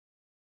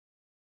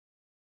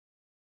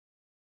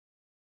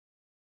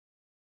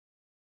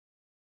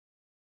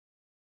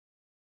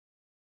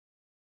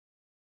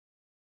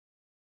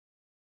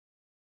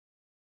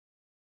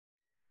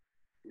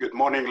Good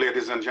morning,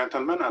 ladies and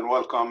gentlemen, and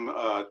welcome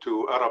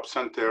to Arab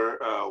Center,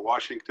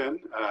 Washington.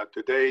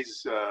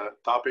 Today's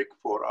topic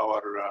for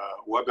our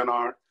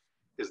webinar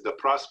is the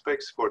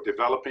prospects for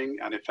developing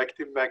an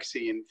effective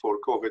vaccine for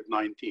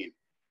COVID-19.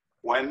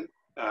 When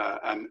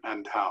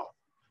and how.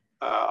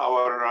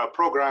 Our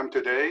program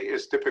today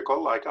is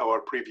typical like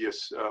our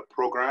previous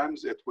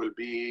programs. It will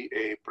be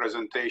a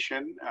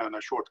presentation and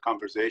a short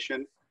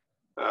conversation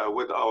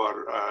with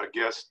our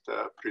guest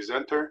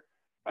presenter,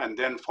 and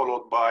then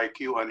followed by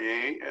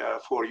Q&A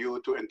for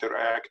you to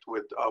interact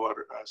with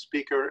our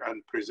speaker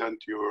and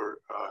present your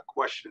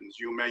questions.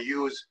 You may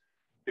use,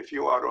 if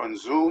you are on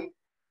Zoom,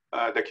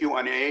 the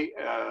Q&A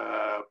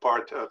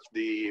part of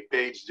the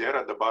page there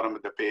at the bottom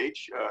of the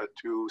page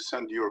to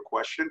send your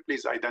question.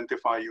 Please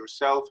identify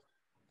yourself,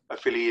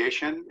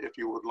 affiliation if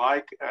you would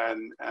like,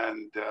 and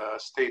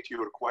state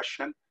your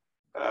question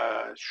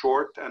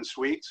short and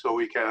sweet so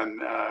we can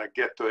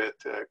get to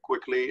it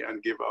quickly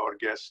and give our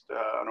guest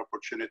an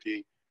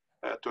opportunity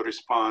to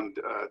respond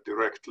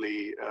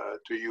directly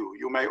to you.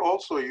 You may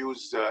also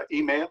use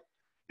email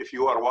if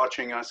you are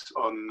watching us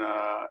on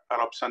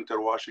Arab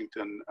Center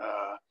Washington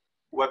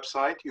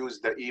website. Use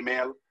the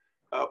email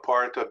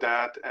part of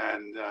that,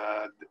 and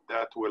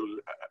that will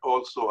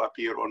also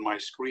appear on my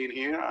screen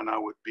here, and I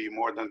would be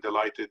more than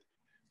delighted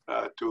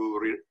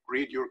to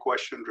read your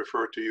question,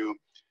 refer to you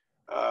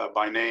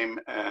by name,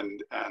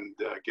 and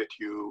get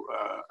you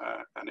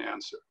an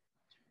answer.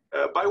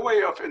 By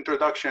way of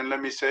introduction,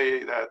 let me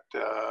say that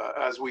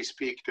as we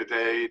speak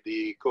today,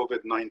 the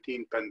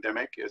COVID-19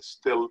 pandemic is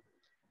still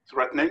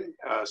threatening,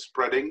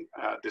 spreading,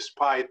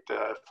 despite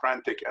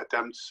frantic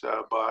attempts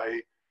by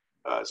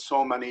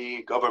so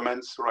many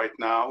governments right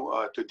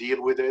now to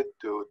deal with it,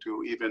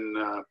 to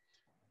even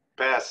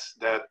pass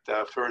that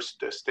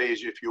first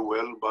stage, if you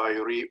will, by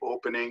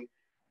reopening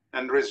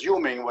and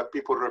resuming what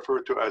people refer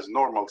to as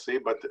normalcy,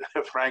 but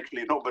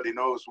frankly, nobody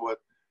knows what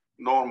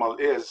normal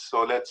is,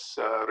 so let's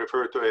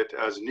refer to it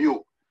as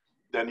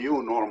the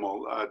new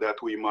normal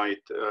that we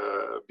might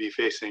be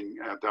facing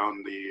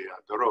down the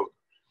road.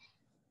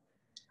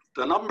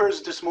 The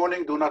numbers this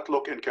morning do not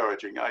look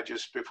encouraging. I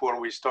just, before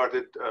we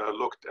started,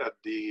 looked at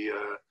the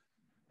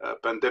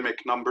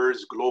pandemic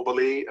numbers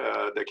globally.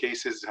 The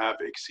cases have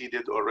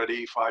exceeded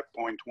already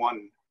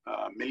 5.1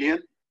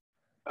 million,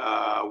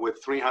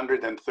 with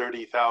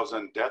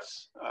 330,000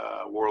 deaths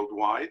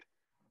worldwide.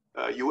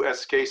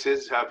 US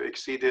cases have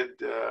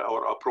exceeded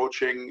or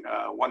approaching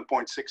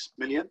 1.6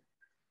 million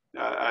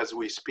as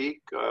we speak,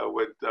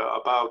 with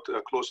about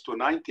close to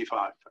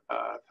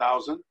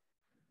 95,000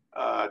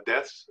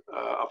 deaths.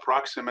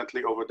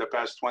 Approximately over the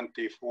past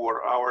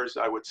 24 hours,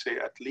 I would say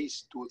at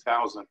least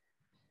 2,000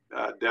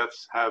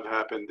 deaths have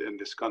happened in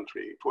this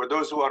country. For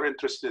those who are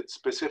interested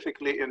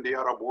specifically in the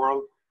Arab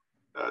world,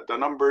 the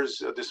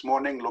numbers this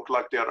morning look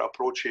like they're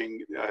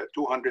approaching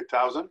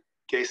 200,000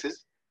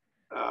 cases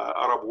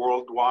Arab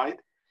worldwide,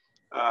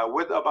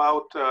 with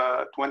about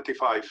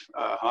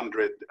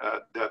 2,500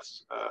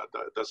 deaths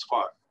thus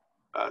far.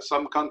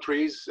 Some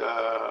countries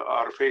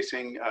are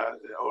facing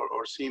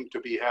or seem to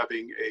be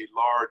having a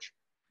large,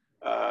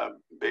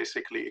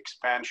 basically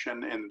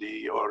expansion in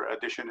or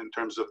addition in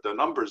terms of the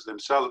numbers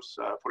themselves.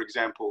 For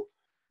example,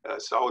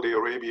 Saudi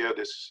Arabia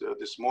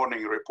this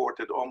morning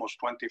reported almost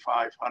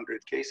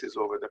 2,500 cases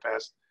over the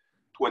past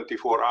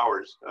 24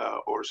 hours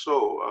or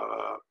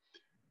so.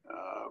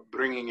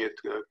 Bringing it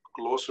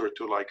closer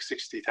to like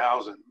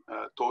 60,000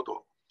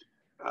 total.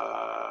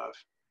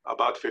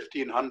 About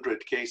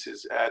 1,500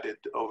 cases added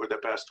over the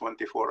past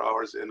 24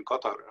 hours in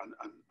Qatar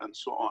and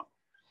so on.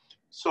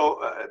 So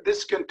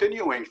this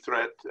continuing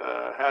threat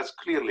has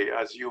clearly,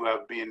 as you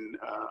have been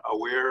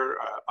aware,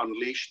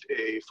 unleashed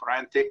a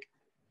frantic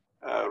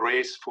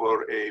race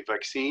for a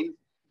vaccine.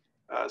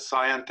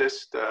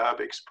 Scientists have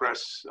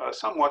expressed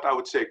somewhat, I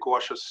would say,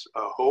 cautious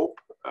hope,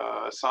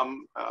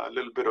 some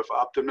little bit of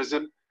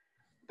optimism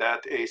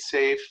that a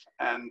safe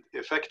and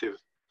effective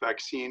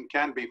vaccine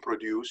can be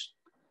produced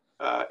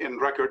in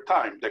record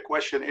time. The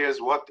question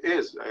is, what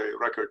is a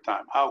record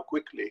time? How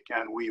quickly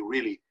can we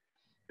really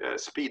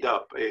speed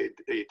up a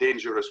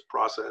dangerous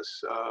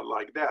process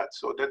like that?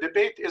 So the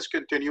debate is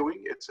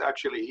continuing. It's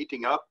actually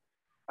heating up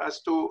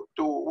as to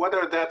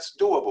whether that's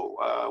doable.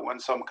 When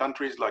some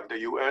countries like the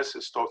US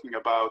is talking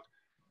about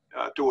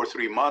 2 or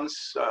 3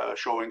 months,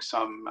 showing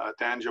some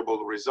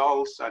tangible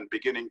results and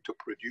beginning to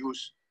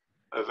produce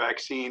a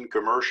vaccine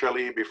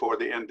commercially before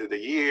the end of the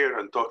year,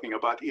 and talking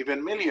about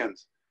even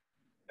millions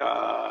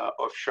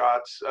of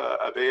shots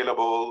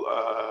available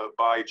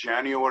by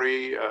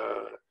January.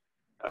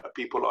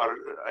 People are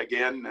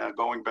again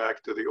going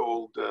back to the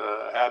old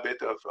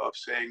habit of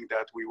saying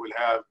that we will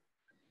have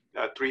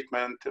a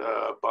treatment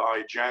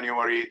by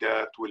January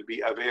that will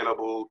be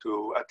available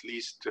to at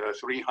least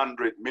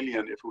 300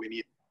 million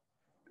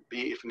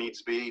if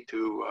needs be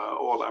to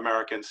all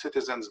American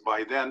citizens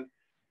by then.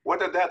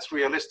 Whether that's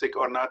realistic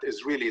or not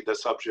is really the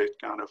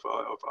subject kind of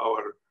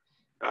our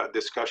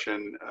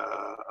discussion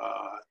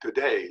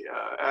today.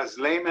 As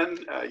laymen,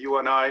 you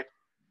and I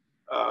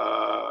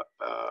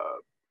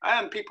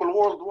and people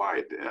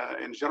worldwide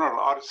in general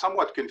are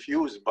somewhat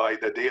confused by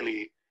the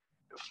daily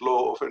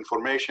flow of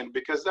information,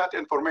 because that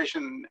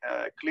information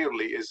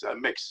clearly is a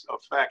mix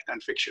of fact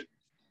and fiction.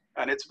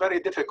 And it's very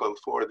difficult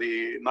for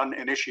the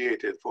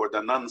non-initiated, for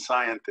the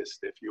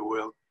non-scientist, if you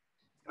will,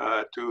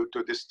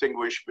 to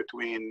distinguish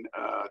between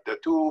the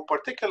two,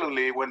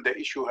 particularly when the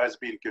issue has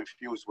been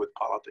confused with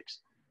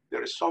politics.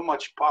 There is so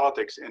much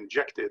politics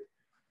injected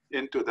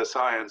into the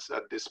science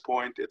at this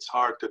point, it's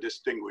hard to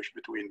distinguish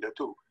between the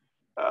two.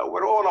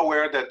 We're all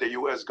aware that the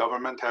US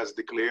government has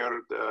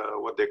declared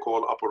what they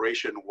call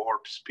Operation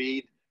Warp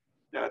Speed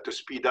to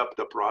speed up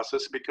the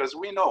process, because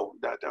we know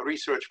that a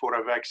research for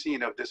a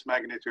vaccine of this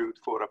magnitude,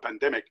 for a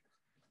pandemic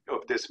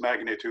of this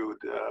magnitude,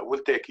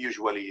 will take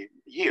usually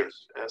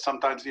years,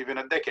 sometimes even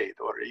a decade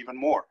or even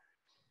more.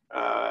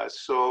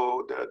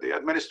 So the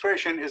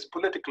administration is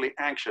politically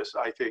anxious,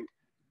 I think,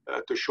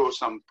 to show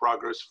some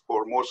progress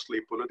for mostly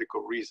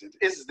political reasons.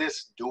 Is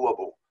this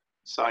doable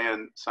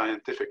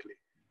scientifically?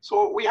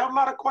 So we have a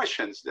lot of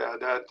questions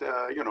that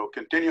you know,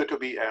 continue to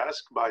be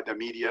asked by the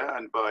media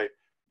and by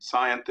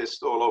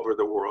scientists all over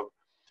the world.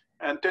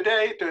 And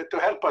today, to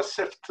help us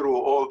sift through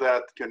all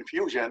that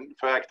confusion,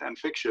 fact and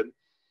fiction,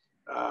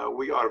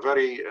 we are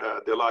very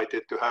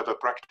delighted to have a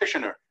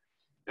practitioner,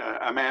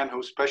 a man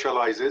who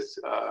specializes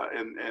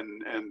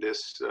in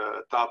this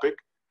topic.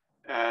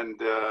 And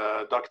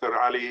Dr.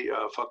 Ali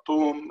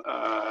Fattoum,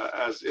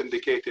 as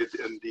indicated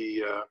in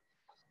the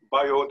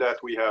bio that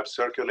we have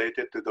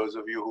circulated to those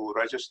of you who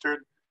registered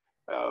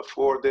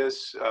for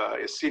this,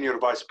 is Senior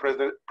Vice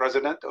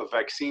President of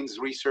Vaccines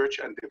Research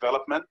and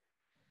Development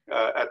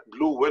at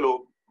Blue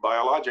Willow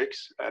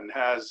Biologics, and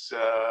has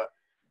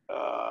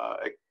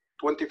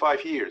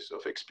 25 years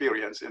of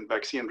experience in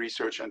vaccine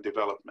research and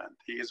development.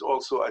 He is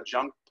also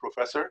adjunct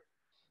professor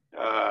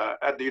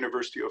at the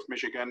University of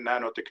Michigan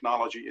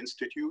Nanotechnology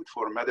Institute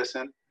for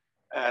Medicine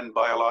and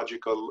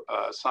Biological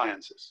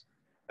Sciences.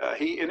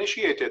 He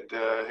initiated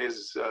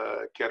his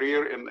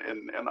career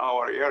in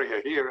our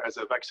area here as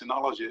a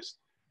vaccinologist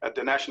at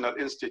the National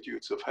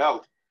Institutes of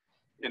Health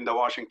in the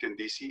Washington,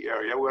 D.C.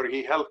 area, where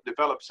he helped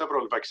develop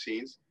several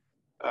vaccines,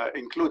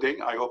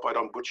 including, I hope I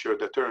don't butcher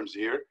the terms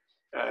here,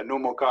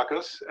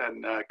 pneumococcus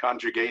and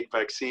conjugate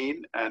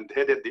vaccine, and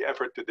headed the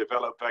effort to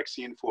develop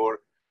vaccine for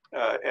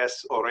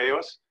S.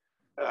 aureus.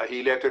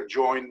 He later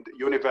joined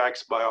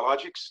Univax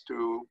Biologics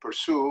to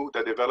pursue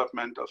the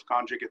development of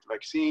conjugate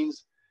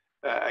vaccines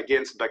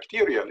against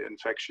bacterial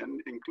infection,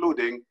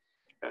 including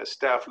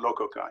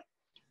Staphylococci.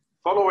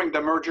 Following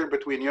the merger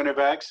between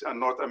Univax and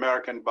North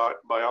American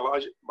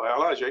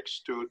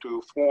Biologics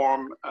to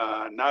form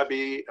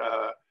Nabi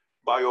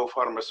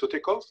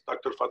Biopharmaceuticals,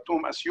 Dr.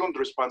 Fattoum assumed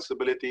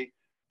responsibility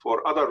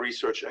for other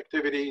research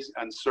activities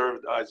and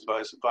served as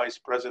Vice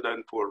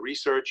President for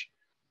Research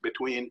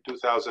between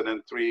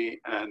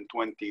 2003 and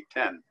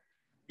 2010.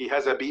 He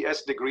has a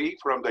BS degree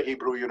from the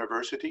Hebrew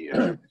University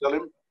in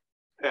Jerusalem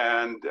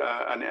and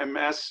an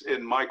MS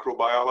in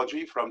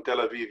microbiology from Tel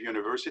Aviv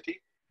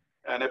University,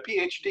 and a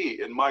PhD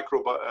in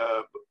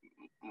microbial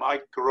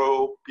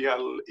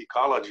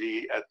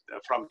ecology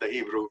from the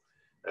Hebrew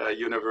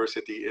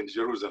University in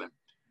Jerusalem.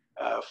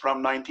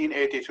 From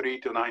 1983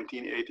 to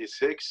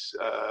 1986,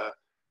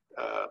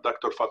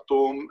 Dr.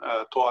 Fattoum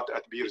taught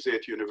at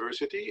Birzeit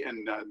University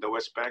in the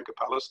West Bank of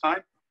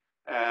Palestine,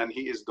 and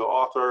he is the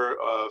author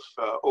of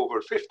over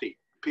 50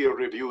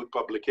 peer-reviewed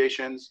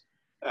publications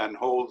and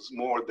holds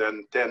more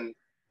than 10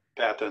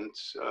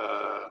 patents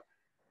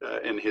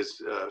in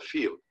his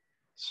field.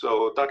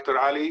 So Dr.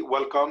 Ali,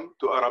 welcome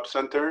to Arab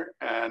Center,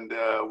 and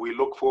we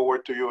look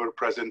forward to your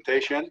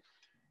presentation.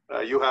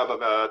 You have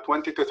about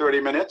 20 to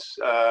 30 minutes.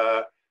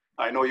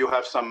 I know you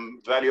have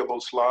some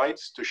valuable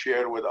slides to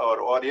share with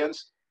our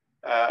audience,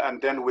 and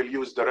then we'll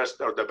use the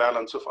rest or the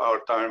balance of our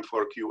time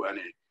for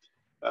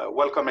Q&A.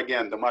 Welcome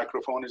again, the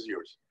microphone is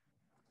yours.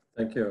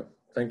 Thank you.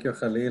 Thank you,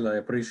 Khalil. I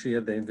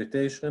appreciate the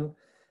invitation,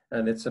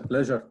 and it's a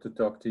pleasure to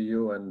talk to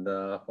you and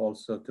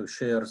also to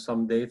share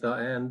some data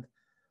and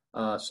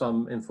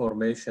some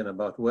information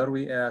about where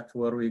we at,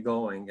 where we're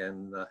going,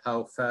 and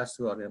how fast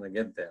we are going to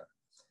get there.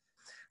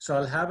 So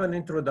I'll have an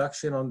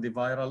introduction on the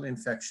viral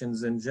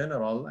infections in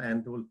general,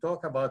 and we'll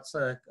talk about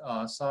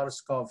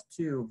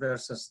SARS-CoV-2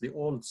 versus the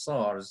old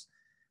SARS,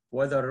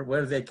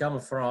 where they come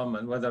from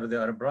and whether they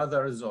are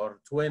brothers or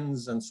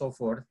twins and so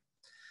forth.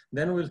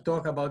 Then we'll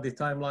talk about the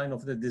timeline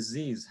of the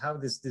disease, how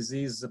this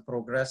disease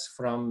progressed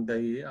from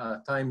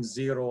the time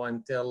zero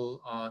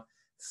until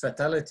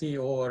fatality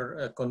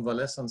or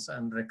convalescence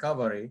and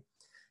recovery.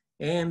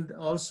 And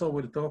also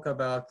we'll talk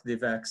about the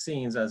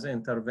vaccines as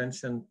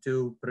intervention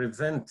to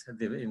prevent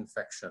the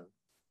infection.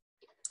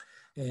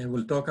 And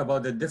we'll talk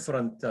about the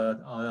different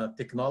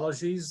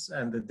technologies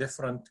and the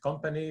different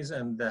companies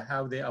and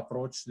how they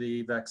approach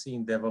the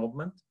vaccine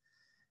development.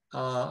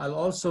 I'll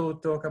also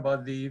talk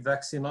about the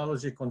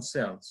vaccinology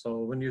concerns. So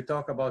when you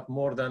talk about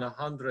more than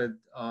 100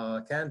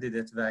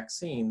 candidate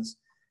vaccines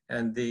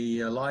and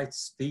the light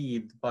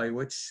speed by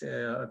which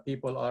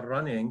people are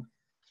running,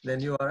 then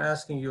you are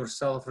asking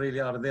yourself, really,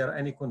 are there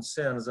any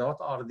concerns? What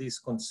are these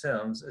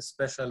concerns,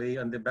 especially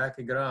in the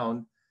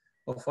background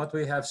of what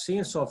we have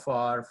seen so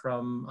far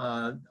from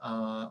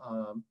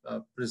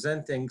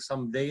presenting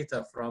some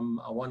data from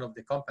one of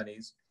the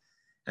companies.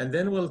 And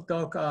then we'll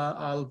talk,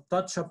 I'll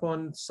touch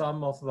upon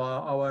some of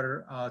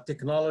our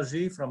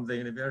technology from the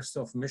University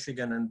of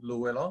Michigan and Blue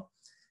Willow,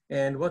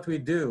 and what we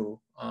do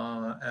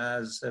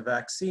as a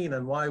vaccine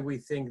and why we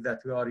think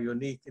that we are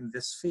unique in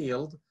this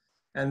field.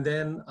 And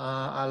then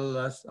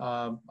I'll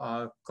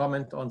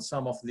comment on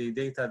some of the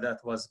data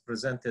that was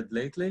presented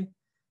lately,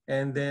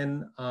 and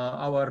then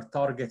our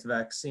target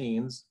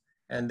vaccines,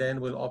 and then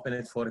we'll open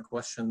it for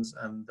questions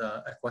and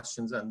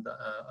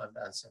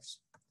answers.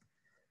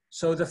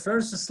 So the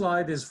first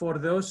slide is for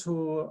those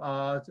who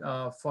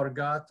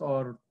forgot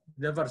or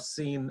never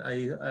seen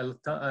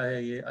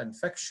a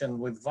infection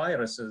with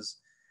viruses.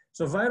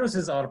 So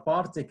viruses are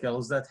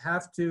particles that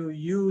have to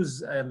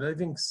use a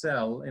living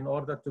cell in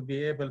order to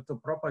be able to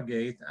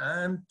propagate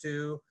and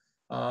to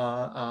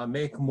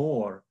make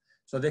more.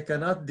 So they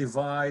cannot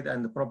divide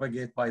and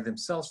propagate by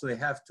themselves. So they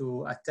have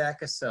to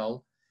attack a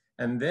cell,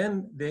 and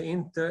then they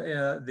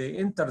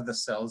enter the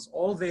cells.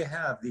 All they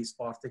have, these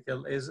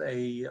particles, is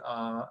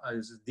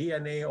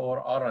DNA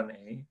or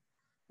RNA,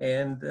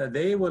 and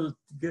they will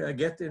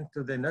get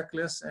into the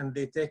nucleus and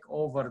they take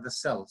over the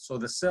cell. So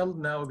the cell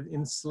now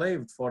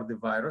enslaved for the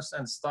virus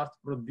and start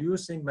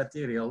producing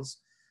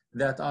materials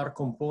that are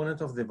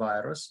component of the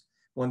virus.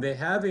 When they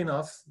have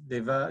enough,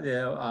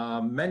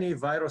 many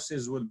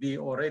viruses will be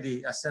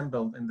already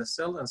assembled in the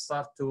cell and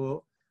start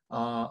to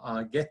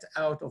get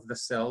out of the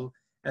cell.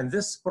 And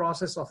this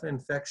process of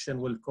infection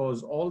will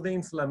cause all the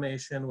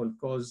inflammation, will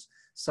cause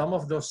some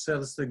of those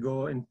cells to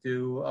go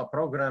into a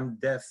programmed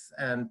death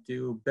and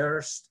to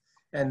burst.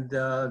 And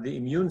the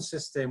immune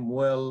system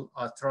will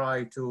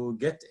try to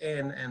get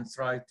in and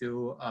try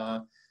to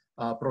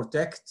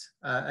protect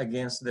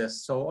against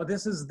this. So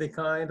this is the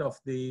kind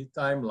of the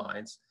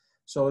timelines.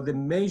 So the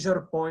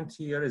major point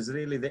here is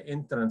really the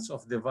entrance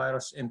of the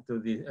virus into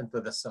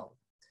the cell.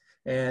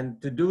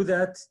 And to do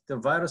that, the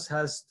virus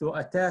has to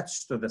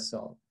attach to the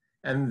cell,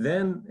 and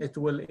then it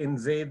will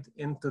invade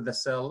into the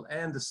cell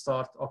and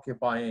start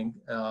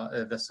occupying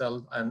the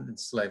cell and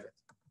enslave it.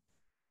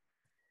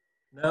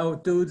 Now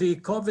to the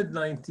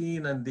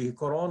COVID-19 and the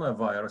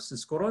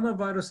coronaviruses.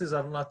 Coronaviruses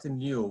are not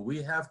new.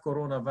 We have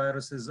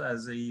coronaviruses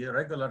as a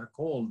regular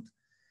cold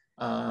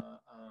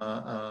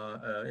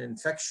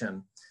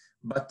infection.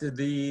 But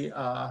the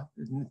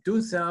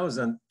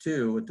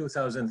 2002,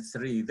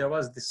 2003, there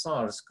was the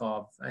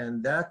SARS-CoV,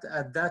 and that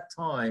at that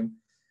time,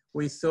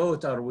 we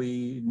thought, or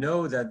we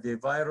know that the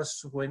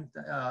virus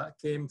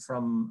came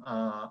from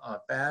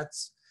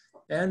bats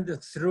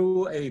and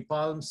through a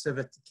palm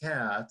civet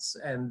cats,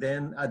 and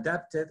then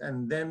adapted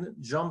and then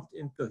jumped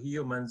into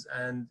humans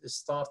and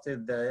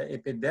started the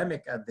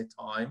epidemic at the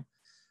time,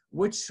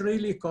 which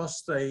really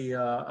caused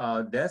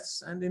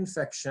deaths and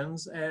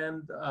infections,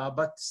 and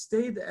but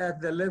stayed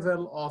at the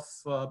level of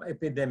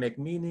epidemic,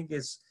 meaning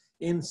is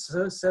in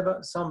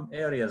some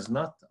areas,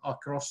 not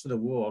across the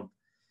world.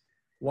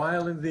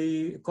 While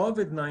the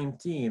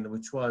COVID-19,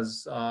 which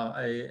was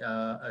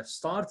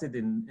started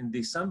in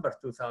December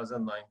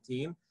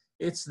 2019,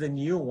 it's the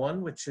new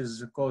one, which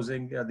is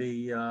causing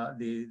the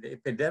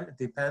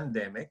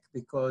pandemic,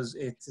 because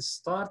it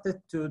started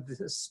to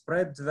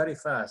spread very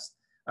fast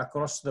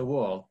across the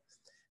world.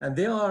 And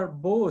they are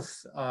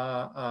both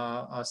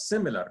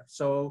similar.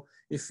 So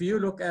if you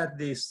look at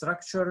the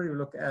structure, you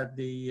look at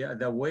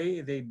the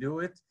way they do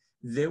it,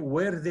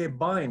 where they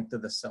bind to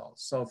the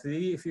cells. So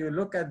if you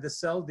look at the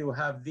cell, you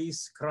have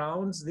these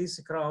crowns,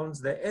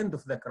 the end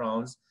of the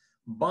crowns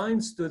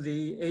binds to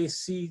the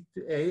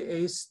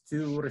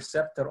ACE2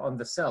 receptor on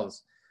the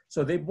cells.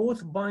 So they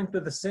both bind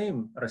to the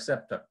same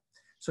receptor.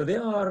 So they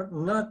are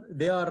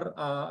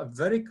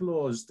very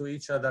close to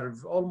each other,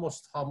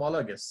 almost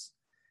homologous.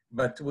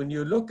 But when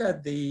you look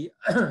at the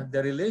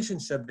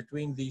relationship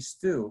between these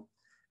two,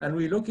 and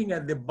we're looking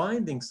at the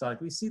binding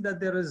site, we see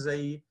that there is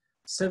a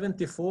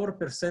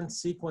 74%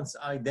 sequence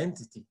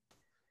identity.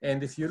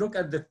 And if you look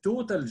at the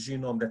total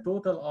genome, the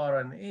total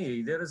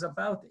RNA, there is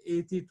about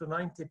 80 to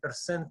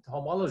 90%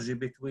 homology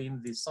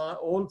between the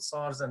old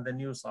SARS and the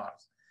new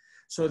SARS.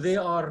 So they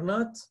are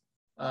not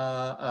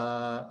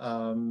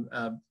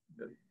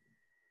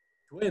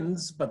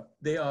twins, but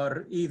they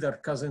are either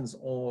cousins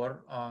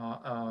or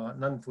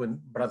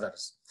non-twin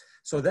brothers.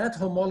 So that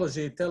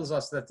homology tells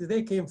us that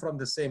they came from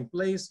the same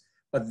place,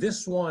 but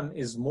this one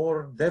is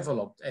more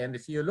developed. And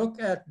if you look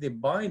at the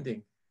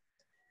binding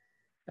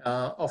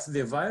of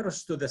the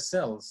virus to the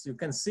cells, you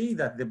can see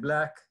that the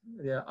black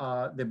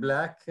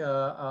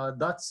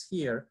dots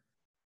here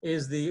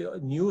is the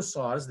new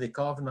SARS, the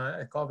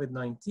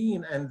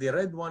COVID-19, and the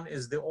red one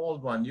is the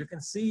old one. You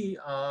can see,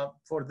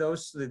 for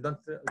those that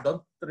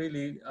don't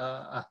really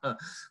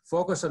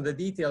focus on the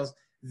details,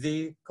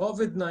 the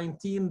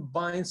COVID-19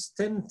 binds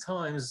 10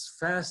 times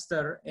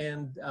faster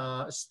and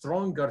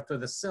stronger to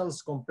the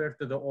cells compared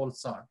to the old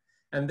SARS.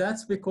 And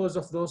that's because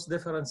of those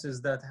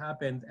differences that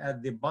happened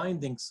at the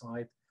binding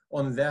site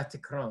on that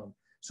crown.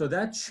 So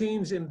that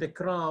change in the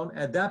crown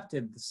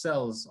adapted the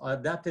cells,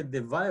 adapted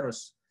the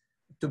virus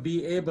to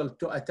be able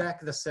to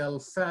attack the cell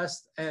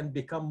fast and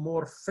become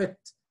more fit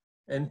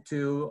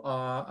into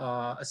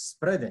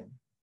spreading.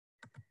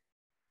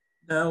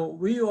 Now,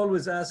 we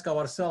always ask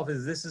ourselves,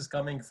 is this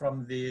coming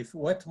from the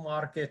wet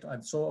market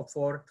and so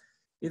forth?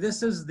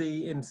 This is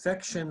the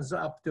infections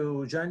up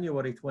to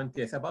January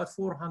 20th, about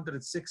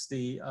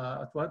 460,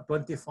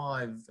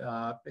 25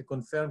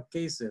 confirmed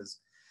cases.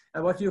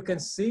 And what you can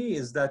see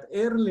is that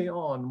early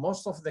on,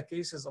 most of the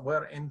cases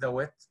were in the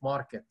wet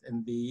market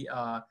in the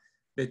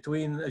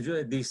between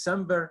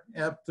December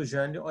up to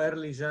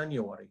early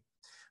January.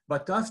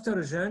 But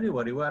after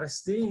January, we are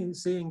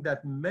seeing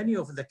that many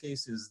of the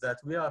cases that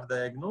we are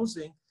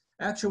diagnosing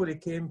actually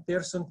came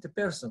person to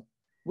person,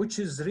 which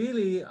is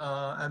really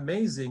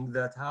amazing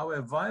that how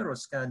a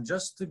virus can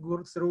just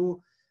go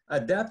through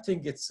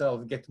adapting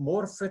itself, get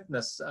more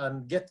fitness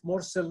and get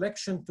more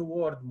selection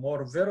toward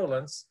more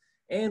virulence,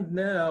 and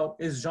now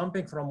is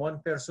jumping from one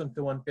person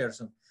to one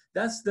person.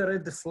 That's the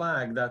red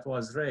flag that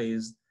was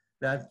raised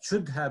that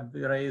should have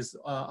raised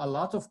a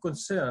lot of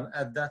concern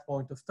at that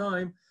point of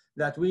time,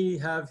 that we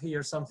have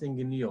here something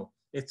new.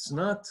 It's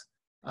not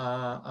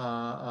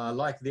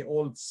like the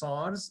old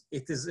SARS.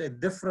 It is a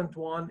different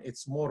one.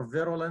 It's more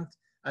virulent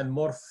and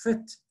more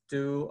fit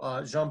to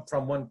jump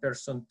from one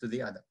person to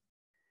the other.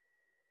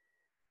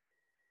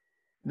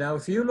 Now,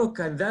 if you look,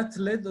 and that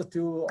led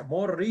to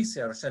more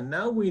research, and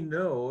now we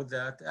know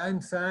that,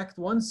 in fact,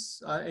 once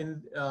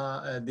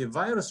the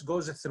virus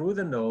goes through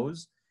the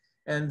nose,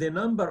 and the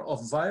number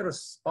of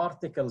virus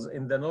particles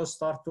in the nose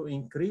start to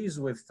increase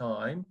with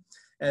time,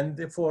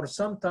 and for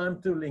some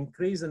time to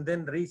increase and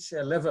then reach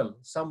a level,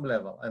 some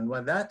level. And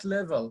when that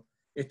level,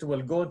 it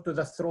will go to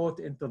the throat,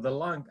 into the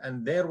lung,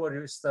 and there where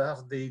you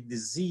start the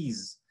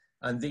disease,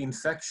 and the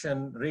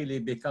infection really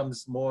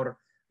becomes more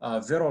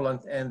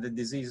virulent and the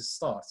disease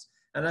starts.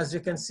 And as you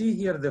can see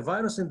here, the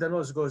virus in the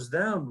nose goes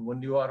down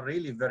when you are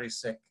really very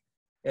sick.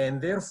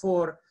 And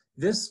therefore,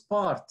 this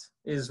part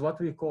is what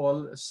we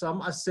call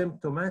some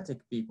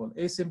asymptomatic people,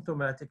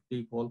 asymptomatic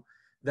people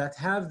that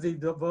have the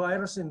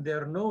virus in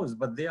their nose,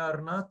 but they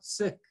are not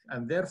sick.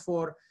 And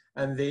therefore,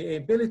 and the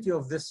ability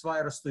of this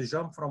virus to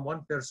jump from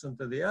one person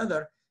to the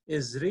other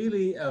is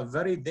really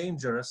very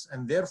dangerous.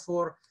 And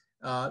therefore,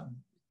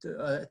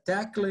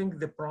 tackling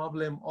the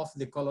problem of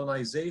the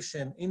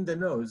colonization in the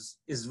nose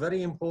is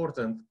very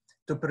important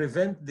to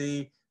prevent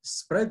the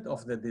spread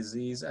of the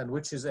disease, and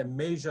which is a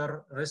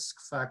major risk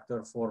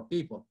factor for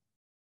people.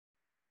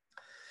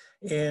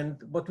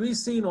 And what we've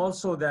seen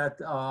also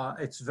that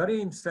it's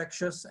very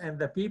infectious, and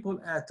the people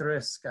at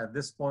risk at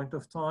this point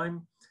of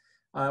time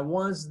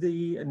was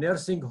the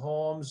nursing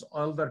homes,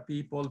 older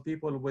people,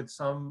 people with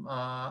some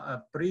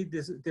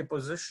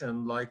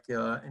predisposition like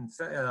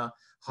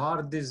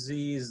heart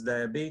disease,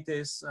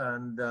 diabetes,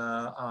 and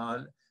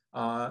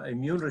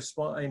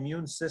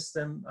immune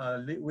system,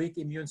 weak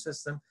immune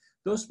system.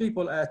 Those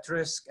people at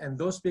risk, and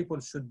those people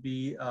should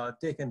be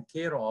taken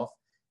care of,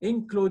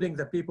 including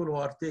the people who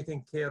are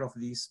taking care of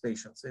these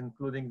patients,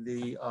 including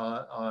the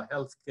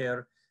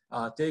healthcare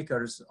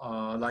takers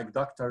like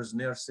doctors,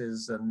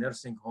 nurses, and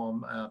nursing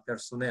home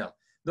personnel.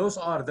 Those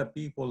are the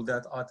people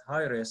that are at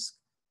high risk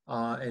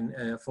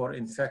for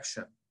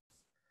infection.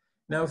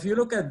 Now, if you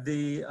look at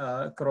the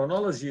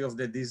chronology of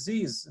the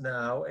disease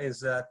now, is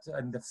that,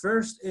 and the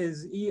first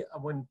is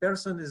when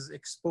person is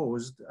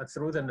exposed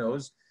through the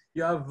nose,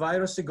 you have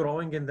virus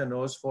growing in the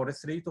nose for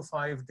 3 to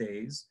 5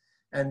 days.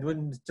 And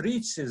when it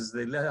reaches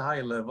the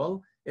high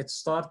level, it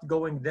starts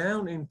going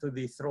down into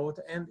the throat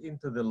and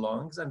into the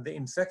lungs, and the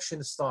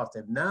infection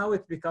started. Now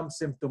it becomes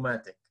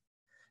symptomatic.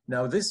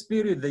 Now this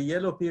period, the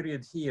yellow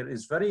period here,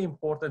 is very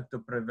important to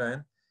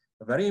prevent,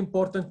 very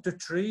important to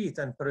treat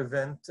and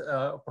prevent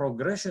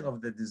progression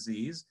of the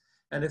disease.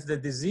 And if the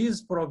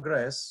disease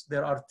progresses,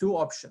 there are two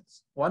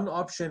options. One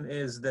option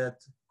is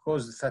that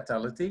causes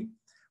fatality,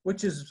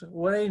 which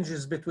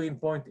ranges between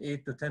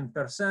 0.8 to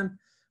 10%.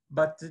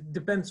 But it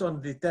depends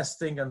on the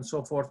testing and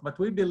so forth. But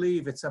we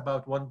believe it's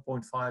about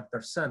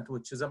 1.5%,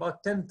 which is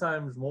about 10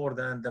 times more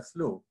than the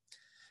flu.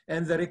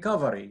 And the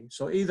recovery,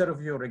 so either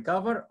of you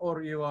recover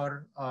or you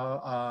are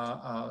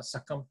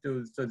succumb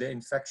to the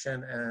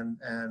infection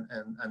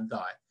and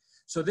die.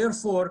 So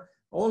therefore,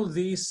 all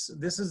this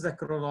is the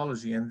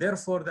chronology, and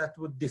therefore that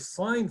would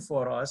define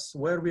for us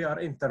where we are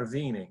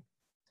intervening.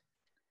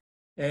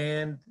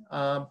 And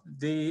what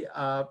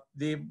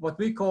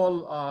we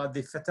call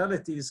the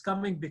fatality is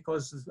coming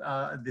because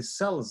the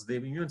cells, the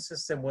immune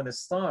system, when it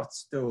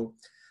starts to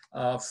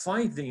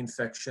fight the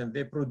infection,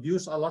 they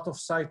produce a lot of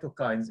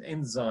cytokines,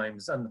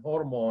 enzymes, and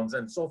hormones,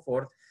 and so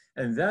forth.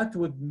 And that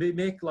would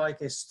make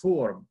like a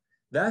storm.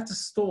 That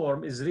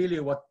storm is really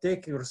what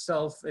takes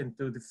yourself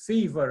into the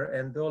fever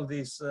and all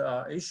these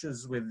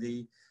issues with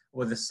the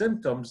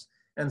symptoms.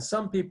 And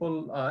some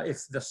people,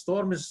 if the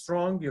storm is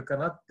strong, you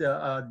cannot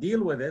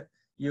deal with it.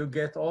 You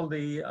get all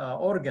the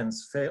organ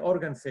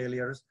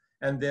failures,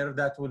 and there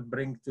that will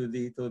bring to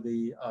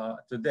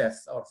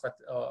death or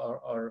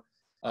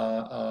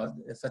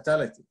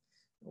fatality.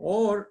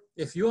 Or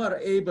if you are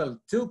able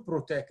to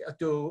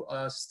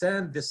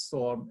stand this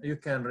storm, you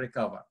can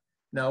recover.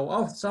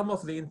 Now, some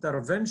of the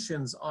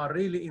interventions are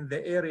really in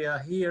the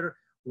area here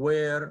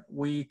where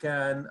we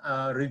can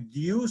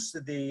reduce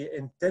the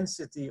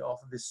intensity of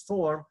the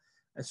storm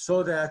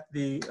so that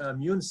the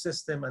immune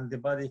system and the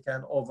body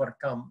can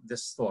overcome the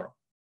storm.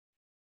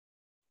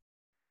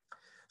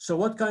 So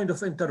what kind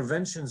of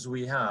interventions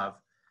we have?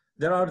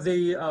 There are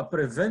the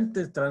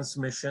preventive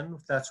transmission.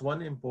 That's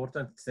one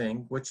important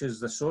thing, which is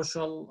the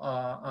social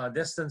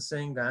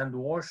distancing, hand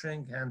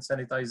washing, hand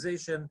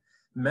sanitization,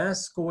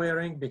 mask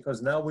wearing,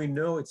 because now we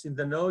know it's in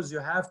the nose, you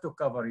have to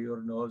cover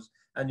your nose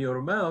and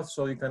your mouth,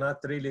 so you cannot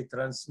really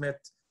transmit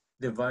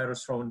the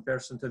virus from one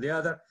person to the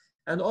other.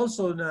 And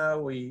also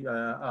now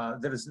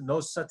there is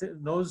nose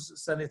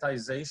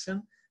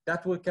sanitization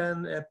that we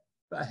can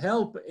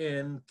help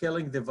in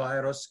killing the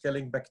virus,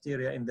 killing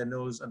bacteria in the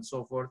nose and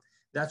so forth.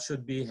 That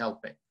should be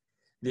helping.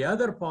 The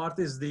other part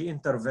is the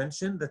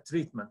intervention, the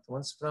treatment.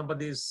 Once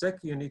somebody is sick,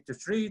 you need to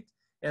treat.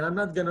 And I'm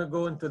not gonna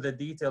go into the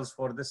details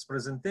for this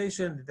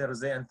presentation. There is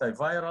the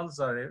antivirals,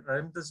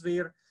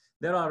 remdesivir.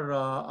 There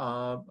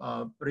are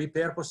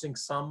repurposing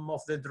some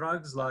of the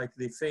drugs like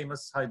the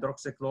famous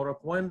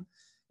hydroxychloroquine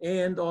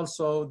and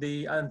also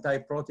the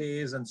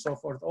anti-protease and so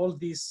forth. All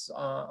these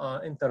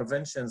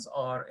interventions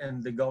are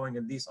undergoing,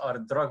 and these are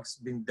drugs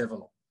being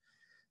developed.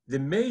 The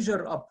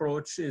major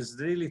approach is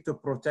really to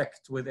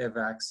protect with a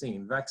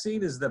vaccine.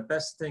 Vaccine is the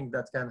best thing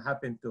that can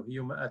happen to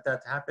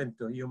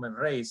human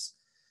race,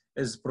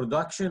 is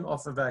production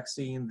of a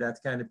vaccine that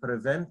can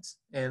prevent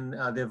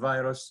the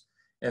virus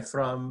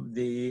from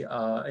the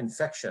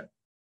infection.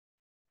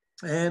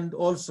 And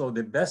also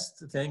the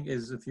best thing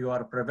is if you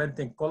are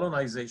preventing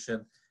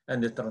colonization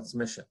and the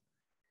transmission.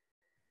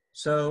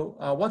 So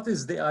what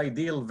is the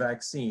ideal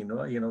vaccine?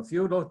 Well, you know, if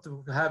you don't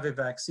have a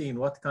vaccine,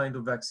 what kind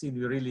of vaccine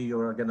you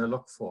are gonna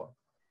look for?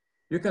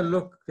 You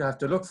have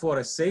to look for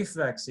a safe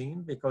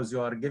vaccine because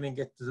you are giving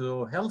it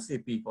to healthy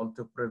people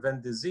to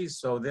prevent disease.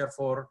 So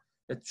therefore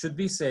it should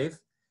be safe.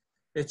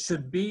 It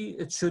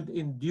should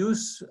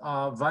induce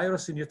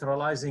virus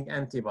neutralizing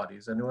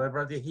antibodies. And we're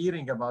already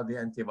hearing about the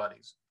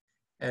antibodies.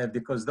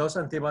 Because those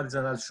antibodies,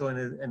 and I'll show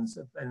in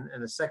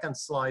the second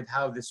slide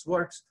how this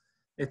works,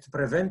 it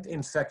prevents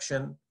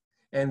infection.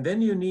 And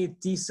then you need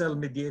T-cell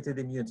mediated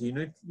immunity.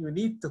 You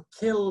need to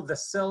kill the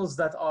cells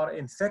that are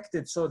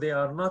infected so they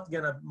are not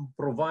gonna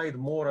provide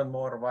more and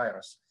more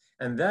virus.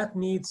 And that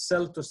needs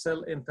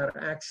cell-to-cell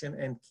interaction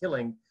and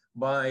killing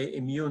by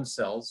immune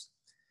cells.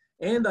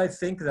 And I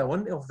think that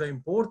one of the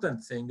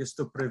important things is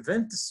to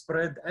prevent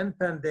spread and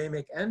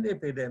pandemic and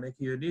epidemic,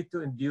 you need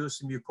to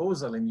induce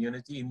mucosal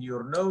immunity in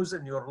your nose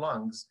and your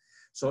lungs.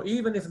 So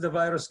even if the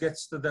virus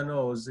gets to the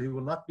nose, it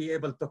will not be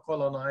able to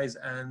colonize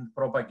and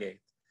propagate.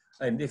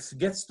 And if it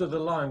gets to the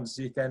lungs,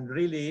 you can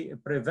really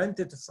prevent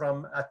it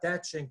from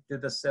attaching to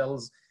the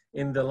cells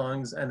in the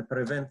lungs and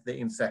prevent the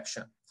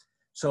infection.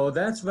 So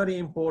that's very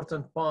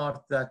important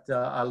part that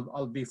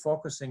I'll be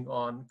focusing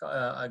on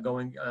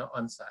going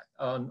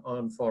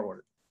on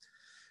forward.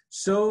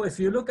 So if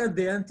you look at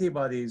the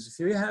antibodies, if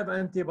you have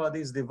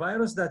antibodies, the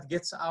virus that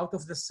gets out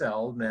of the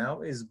cell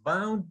now is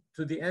bound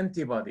to the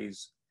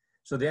antibodies.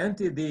 So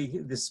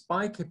the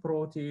spike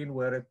protein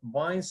where it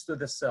binds to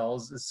the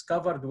cells is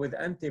covered with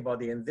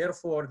antibody, and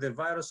therefore the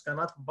virus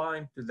cannot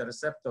bind to the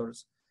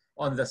receptors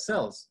on the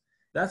cells.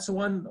 That's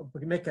one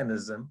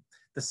mechanism.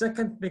 The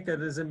second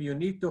mechanism, you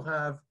need to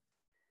have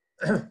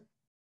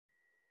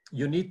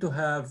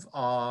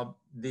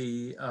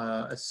the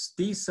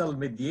T-cell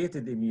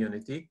mediated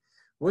immunity,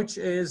 which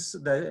is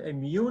the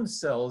immune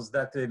cells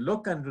that they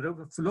look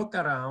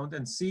around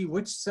and see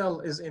which cell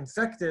is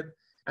infected,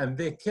 and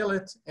they kill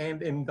it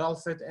and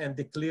engulf it and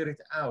they clear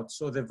it out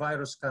so the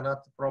virus cannot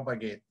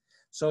propagate.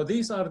 So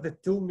these are the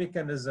two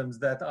mechanisms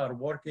that are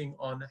working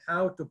on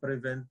how to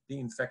prevent the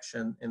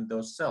infection in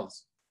those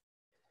cells.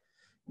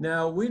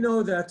 Now, we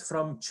know that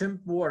from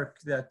chimp work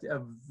that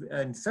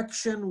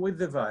infection with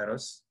the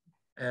virus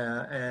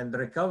and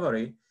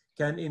recovery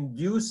can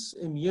induce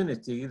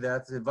immunity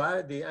that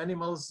the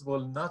animals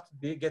will not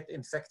get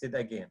infected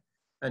again.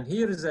 And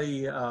here is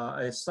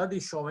a study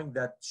showing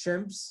that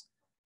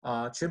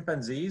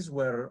chimpanzees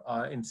were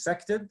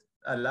infected,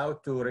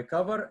 allowed to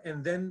recover,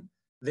 and then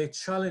they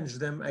challenged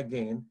them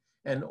again.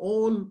 And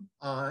all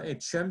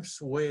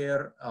chimps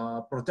were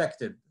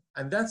protected.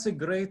 And that's a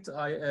great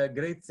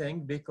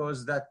thing,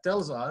 because that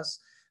tells us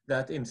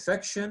that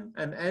infection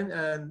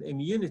and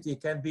immunity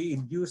can be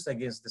induced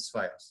against this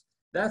virus.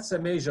 That's a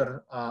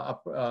major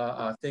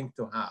thing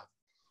to have.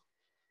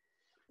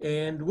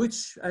 And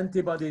which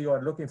antibody you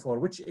are looking for,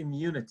 which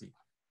immunity?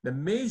 The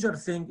major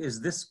thing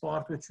is this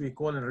part, which we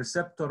call a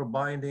receptor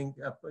binding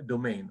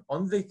domain.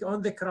 On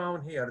the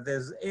crown here,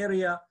 there's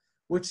area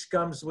which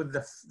comes with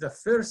the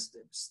first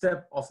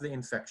step of the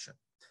infection.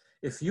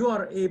 If you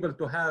are able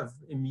to have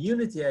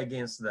immunity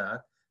against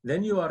that,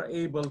 then you are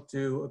able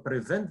to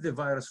prevent the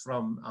virus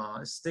from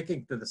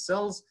sticking to the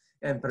cells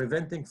and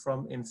preventing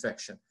from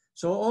infection.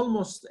 So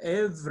almost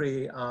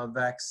every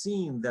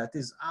vaccine that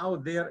is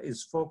out there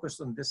is focused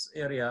on this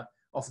area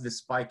of the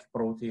spike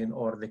protein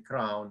or the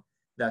crown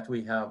that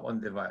we have on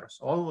the virus.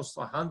 Almost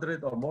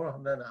 100 or more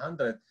than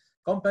 100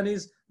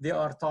 companies, they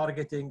are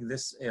targeting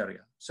this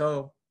area.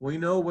 So we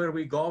know where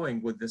we're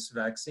going with this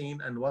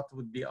vaccine and what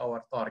would be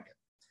our target.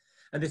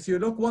 And if you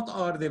look, what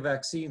are the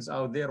vaccines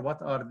out there?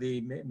 What are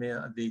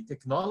the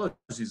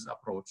technologies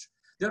approach?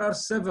 There are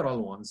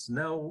several ones.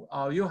 Now,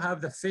 you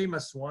have the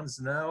famous ones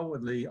now,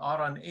 the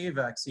RNA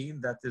vaccine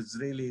that is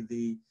really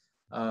the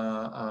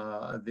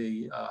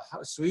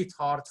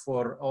sweetheart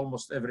for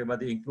almost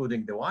everybody,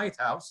 including the White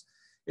House,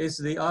 is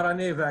the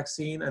RNA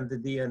vaccine and the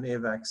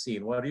DNA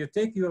vaccine, where you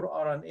take your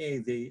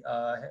RNA,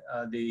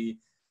 the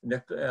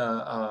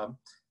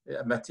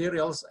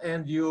materials,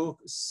 and you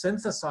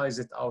synthesize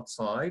it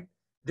outside.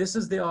 This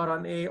is the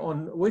RNA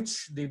on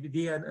which the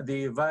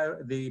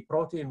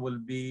protein will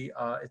be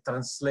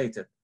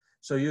translated.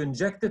 So you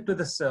inject it to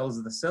the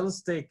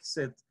cells takes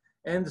it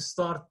and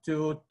start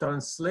to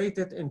translate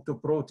it into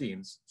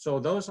proteins. So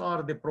those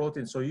are the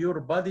proteins. So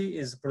your body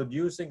is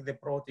producing the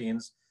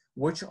proteins,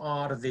 which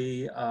are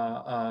the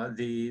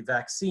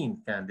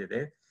vaccine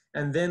candidate,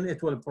 and then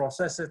it will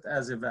process it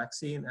as a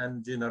vaccine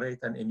and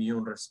generate an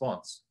immune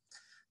response.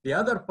 The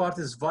other part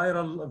is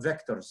viral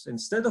vectors.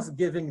 Instead of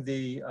giving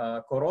the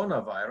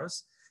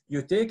coronavirus,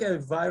 you take a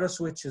virus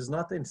which is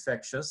not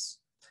infectious,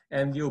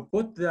 and you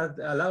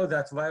allow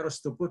that virus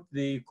to put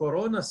the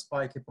corona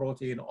spike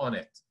protein on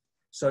it.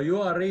 So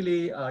you are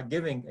really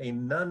giving a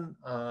non-virulent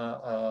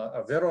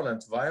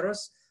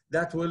virus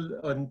that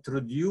will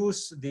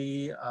introduce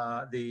the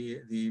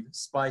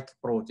spike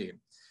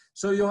protein.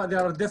 So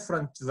there are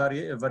different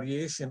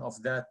variation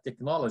of that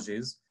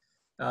technologies.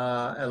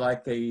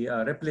 Like a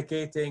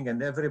replicating,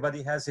 and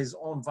everybody has his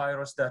own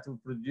virus that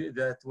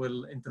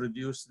will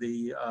introduce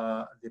the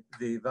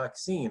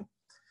vaccine.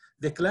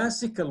 The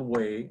classical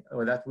way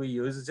that we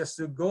use is just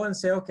to go and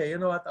say, okay, you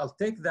know what? I'll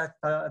take that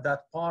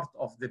part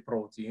of the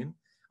protein,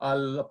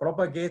 I'll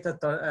propagate it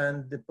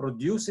and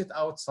produce it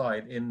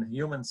outside in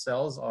human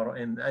cells or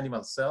in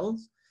animal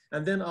cells,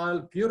 and then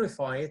I'll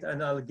purify it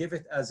and I'll give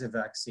it as a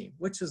vaccine,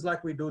 which is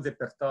like we do the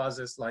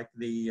pertussis, like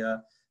the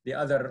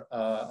other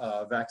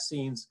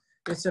vaccines.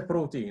 It's a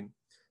protein.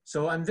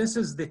 So, and this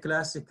is the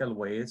classical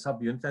way, it's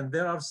subunit, and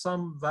there are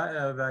some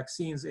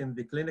vaccines in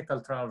the clinical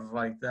trials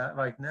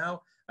right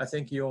now. I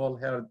think you all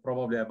heard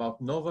probably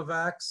about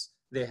Novavax.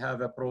 They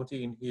have a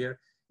protein here,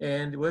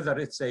 and whether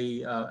it's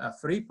a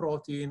free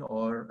protein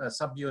or a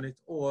subunit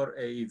or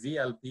a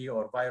VLP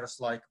or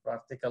virus-like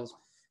particles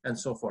and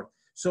so forth.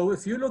 So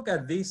if you look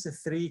at these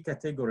three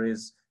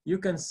categories, you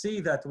can see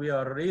that we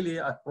are really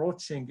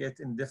approaching it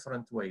in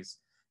different ways.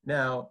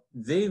 Now,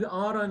 the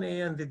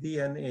RNA and the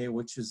DNA,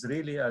 which is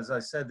really, as I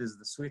said, is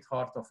the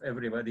sweetheart of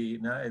everybody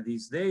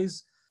these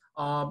days,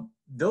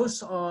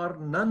 those are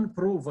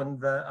non-proven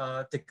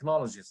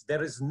technologies.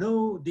 There is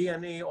no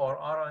DNA or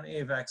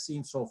RNA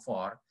vaccine so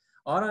far.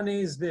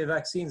 RNA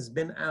vaccine has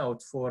been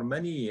out for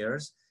many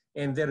years,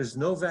 and there is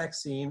no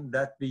vaccine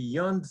that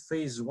beyond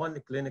phase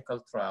 1 clinical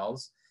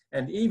trials.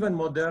 And even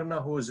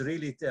Moderna, who is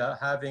really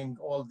having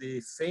all the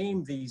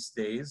fame these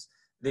days,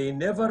 they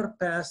never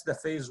passed the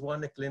phase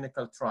 1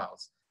 clinical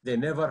trials. They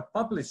never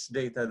published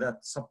data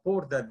that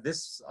support that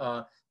this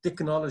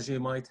technology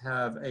might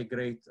have a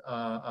great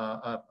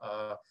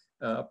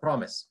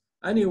promise.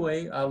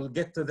 Anyway, I'll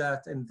get to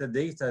that in the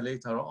data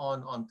later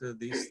on onto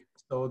this.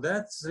 So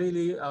that's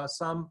really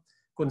some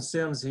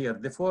concerns here.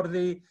 For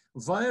the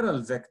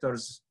viral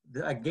vectors,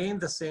 again,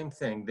 the same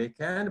thing. They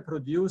can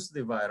produce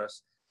the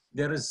virus.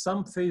 There is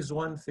some phase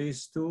 1,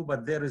 phase 2,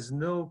 but there is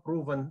no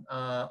proven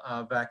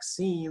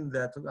vaccine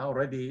that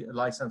already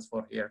licensed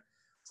for here.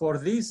 For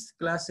these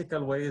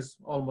classical ways,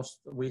 almost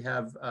we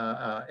have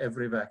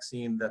every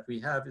vaccine that we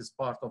have is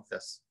part of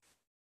this.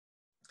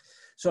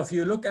 So if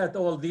you look at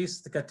all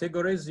these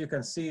categories, you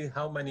can see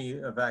how many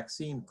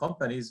vaccine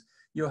companies.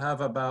 You have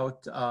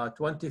about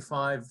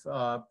 25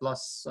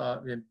 plus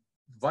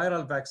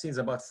viral vaccines,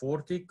 about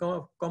 40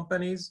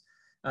 companies.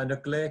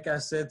 Nucleic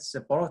acids,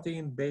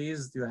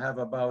 protein-based, you have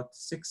about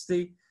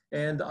 60,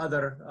 and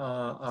other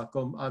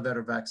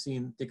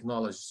vaccine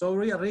technologies. So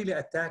we are really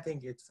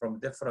attacking it from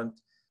different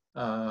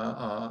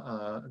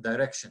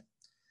direction.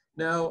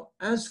 Now,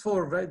 as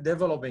for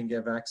developing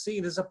a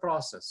vaccine is a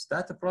process.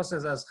 That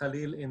process, as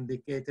Khalil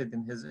indicated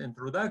in his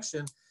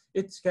introduction,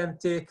 it can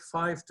take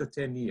 5 to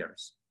 10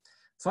 years.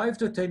 5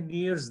 to 10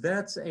 years,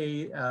 that's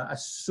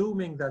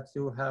assuming that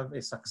you have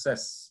a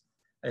success.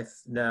 If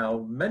now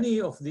many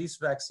of these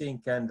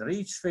vaccines can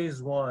reach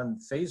phase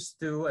 1, phase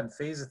 2, and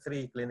phase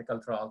 3 clinical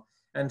trial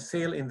and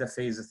fail in the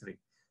phase 3.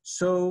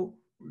 So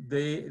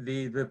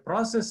the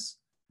process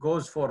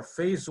goes for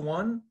phase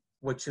 1,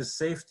 which is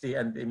safety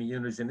and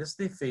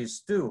immunogenicity.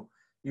 Phase 2,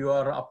 you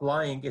are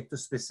applying it to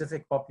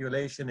specific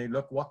population. You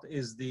look what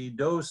is the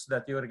dose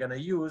that you're gonna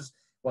use,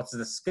 what's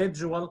the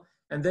schedule,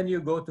 and then you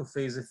go to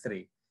phase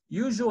 3.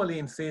 Usually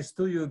in phase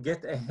 2, you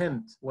get a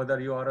hint whether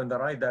you are in the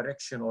right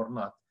direction or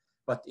not.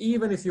 But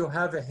even if you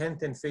have a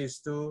hint in phase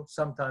 2,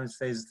 sometimes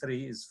phase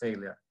 3 is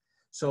failure.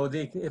 So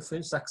if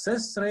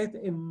success rate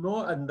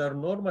under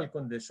normal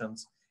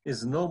conditions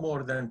is no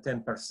more than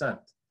 10%.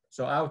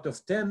 So out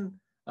of 10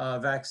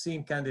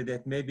 vaccine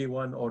candidate, maybe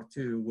 1 or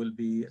 2 will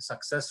be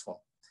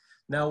successful.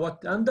 Now,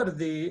 what under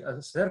the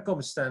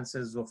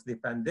circumstances of the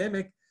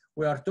pandemic,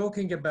 we are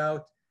talking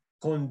about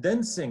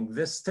condensing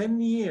this 10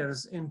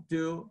 years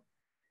into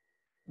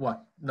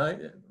what?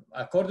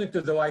 According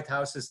to the White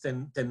House, is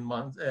 10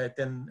 months,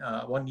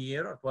 1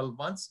 year or 12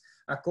 months.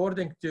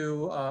 According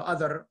to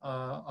other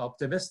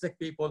optimistic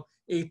people,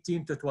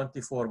 18 to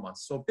 24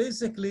 months. So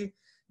basically,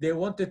 they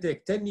want to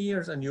take 10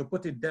 years and you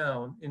put it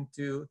down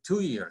into 2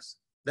 years.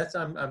 That's,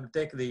 I'm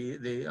take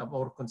the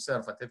more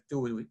conservative,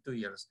 two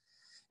years.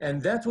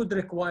 And that would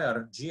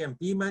require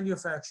GMP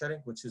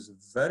manufacturing, which is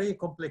a very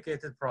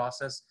complicated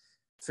process.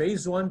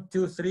 Phase 1,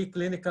 2, 3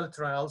 clinical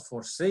trials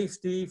for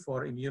safety,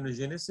 for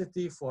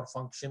immunogenicity, for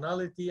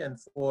functionality, and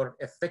for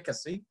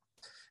efficacy.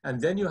 And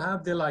then you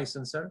have the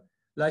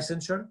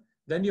licensure.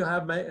 Then you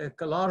have a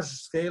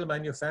large-scale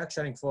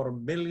manufacturing for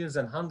millions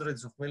and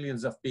hundreds of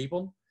millions of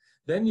people.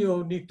 Then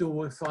you need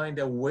to find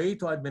a way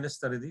to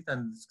administer it.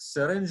 And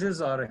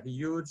syringes are a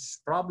huge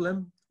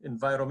problem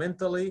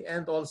environmentally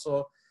and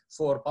also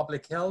for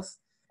public health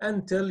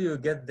until you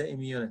get the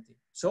immunity.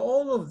 So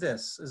all of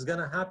this is going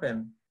to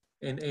happen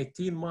in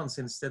 18 months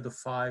instead of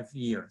 5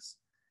 years.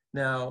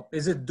 Now,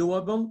 is it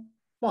doable?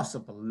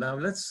 Possible. Now,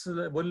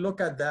 we'll look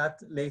at that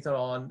later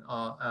on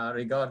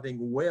regarding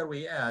where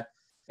we at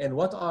and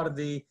what are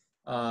the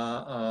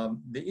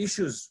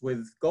issues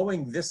with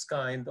going this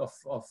kind of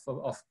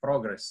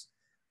progress.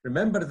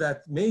 Remember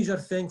that major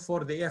thing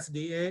for the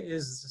FDA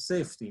is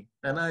safety.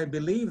 And I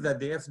believe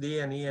that the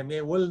FDA and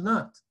EMA will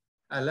not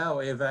allow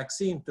a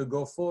vaccine to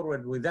go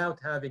forward without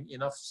having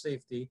enough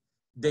safety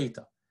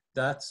data.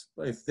 That's,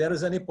 if there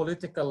is any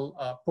political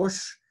push,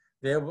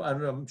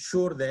 I'm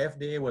sure the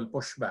FDA will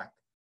push back.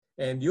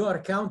 And you are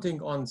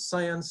counting on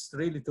science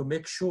really to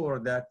make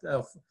sure that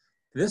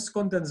this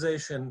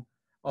condensation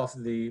of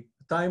the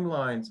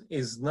timelines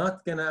is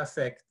not going to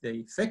affect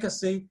the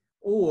efficacy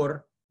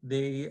or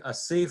the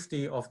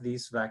safety of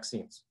these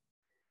vaccines.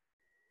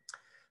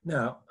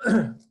 Now,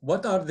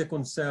 what are the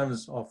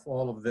concerns of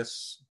all of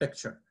this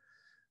picture?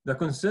 The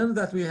concern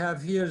that we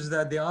have here is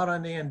that the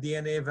RNA and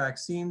DNA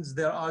vaccines,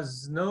 there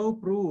is no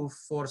proof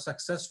for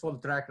successful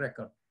track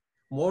record.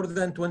 More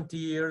than 20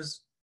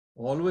 years,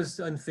 always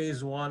in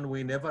phase 1,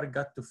 we never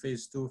got to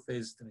phase 2,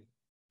 phase 3.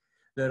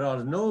 There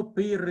are no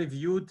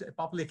peer-reviewed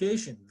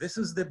publication. This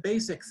is the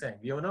basic thing.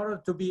 In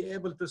order to be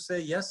able to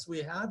say, yes,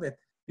 we have it,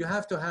 you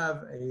have to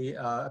have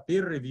a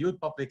peer-reviewed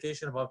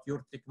publication about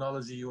your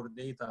technology, your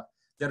data.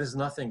 There is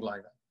nothing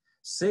like that.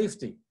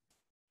 Safety.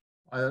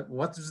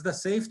 What is the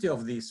safety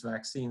of these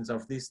vaccines,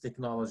 of these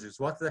technologies?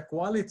 What the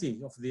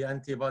quality of the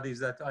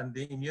antibodies and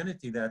the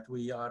immunity that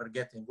we are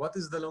getting? What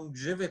is the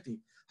longevity?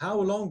 How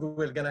long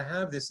we're going to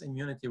have this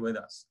immunity with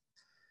us?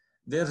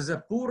 There is a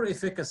poor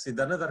efficacy.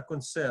 Another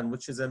concern,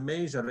 which is a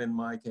major in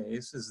my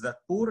case, is that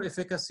poor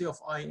efficacy of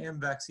IM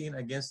vaccine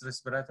against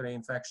respiratory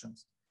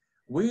infections.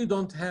 We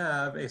don't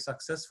have a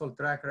successful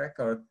track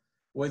record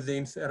with the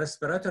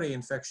respiratory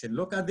infection.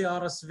 Look at the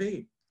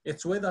RSV.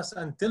 It's with us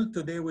until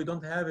today. We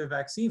don't have a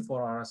vaccine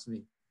for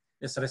RSV.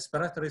 It's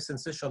respiratory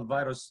syncytial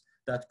virus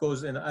that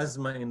goes in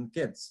asthma in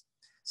kids.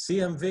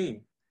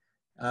 CMV,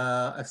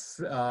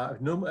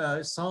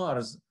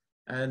 SARS,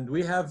 and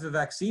we have a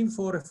vaccine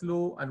for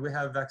flu and we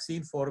have a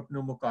vaccine for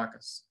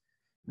pneumococcus.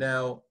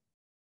 Now,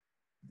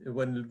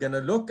 when we're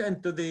gonna look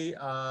into the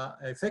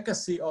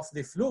efficacy of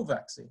the flu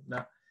vaccine.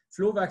 Now,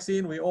 flu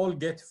vaccine, we all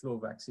get flu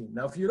vaccine.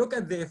 Now, if you look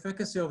at the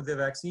efficacy of the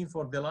vaccine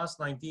for the last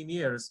 19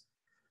 years,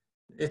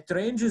 it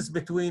ranges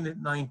between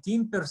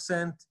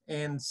 19%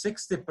 and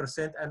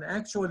 60%, and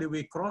actually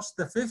we crossed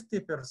the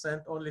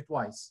 50% only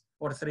twice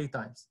or 3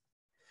 times.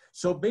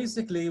 So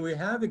basically we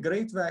have a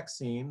great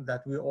vaccine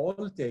that we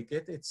all take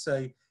it. It's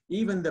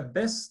even the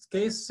best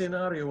case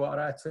scenario are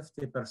at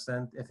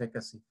 50%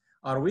 efficacy.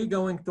 Are we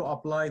going to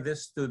apply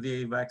this to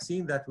the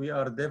vaccine that we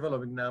are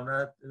developing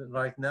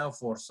right now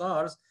for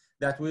SARS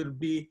that will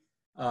be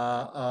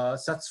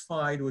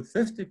satisfied with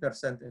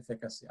 50%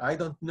 efficacy? I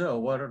don't know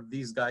where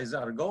these guys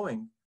are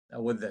going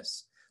with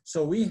this.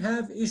 So we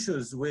have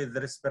issues with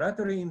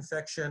respiratory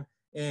infection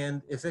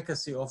and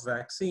efficacy of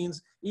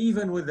vaccines,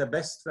 even with the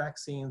best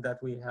vaccine that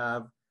we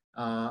have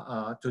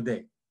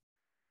today.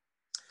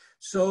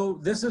 So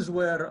this is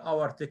where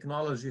our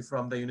technology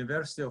from the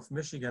University of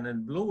Michigan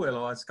and Blue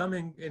Willow is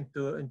coming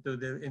into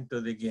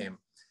the game.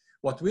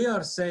 What we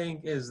are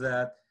saying is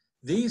that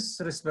these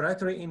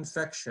respiratory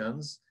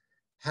infections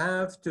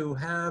have to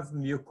have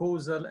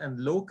mucosal and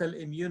local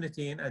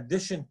immunity in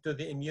addition to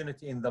the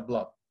immunity in the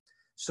blood.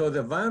 So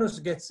the virus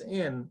gets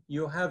in,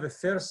 you have a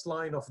first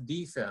line of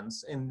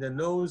defense in the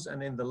nose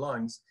and in the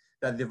lungs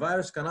that the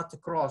virus cannot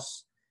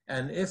cross.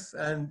 And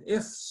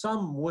if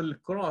some will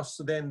cross,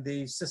 then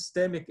the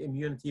systemic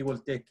immunity will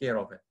take care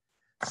of it.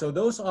 So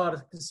those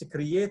are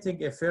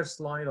creating a first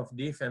line of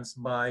defense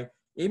by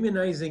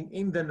immunizing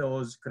in the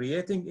nose,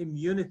 creating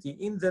immunity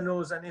in the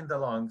nose and in the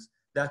lungs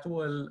that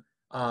will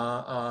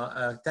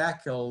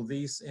tackle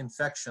these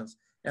infections.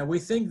 And we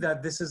think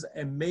that this is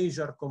a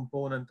major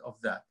component of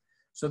that.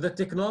 So the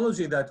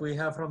technology that we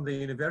have from the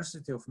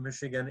University of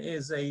Michigan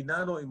is a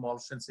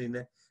nano-emulsion,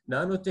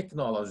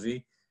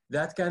 nanotechnology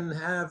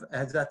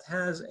that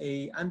has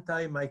a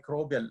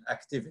antimicrobial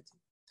activity,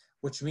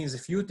 which means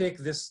if you take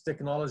this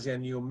technology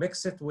and you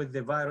mix it with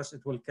the virus,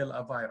 it will kill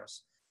a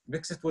virus.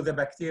 Mix it with a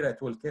bacteria,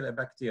 it will kill a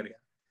bacteria.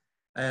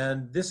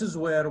 And this is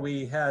where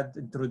we had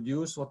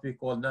introduced what we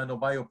call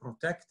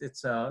NanoBioProtect.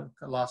 It's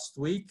last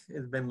week,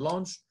 it's been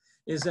launched,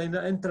 is an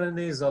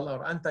intranasal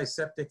or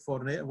antiseptic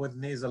with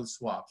nasal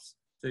swabs.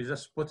 So you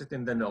just put it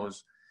in the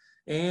nose.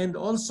 And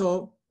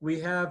also we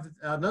have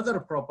another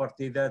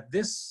property that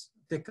this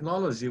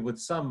technology with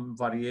some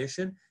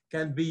variation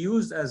can be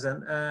used as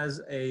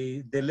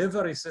a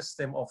delivery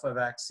system of a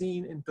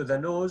vaccine into the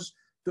nose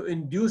to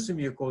induce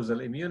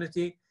mucosal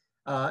immunity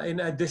in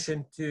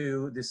addition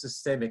to the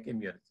systemic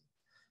immunity.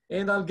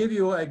 And I'll give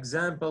you an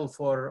example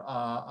for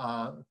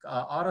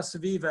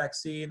RSV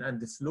vaccine and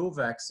the flu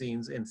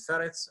vaccines in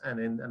ferrets and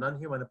in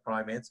non-human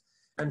primates,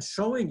 and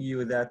showing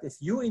you that if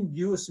you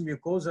induce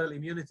mucosal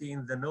immunity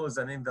in the nose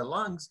and in the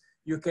lungs,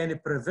 you can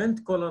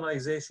prevent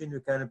colonization,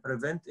 you can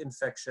prevent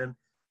infection,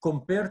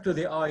 compared to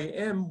the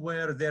IM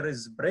where there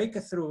is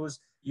breakthroughs,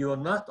 you're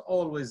not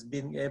always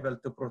being able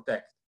to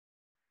protect.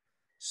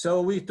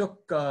 So we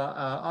took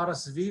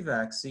RSV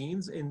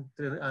vaccines and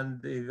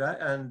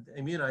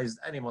immunized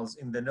animals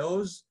in the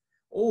nose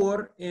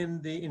or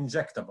in the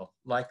injectable,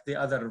 like the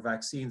other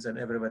vaccines and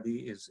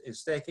everybody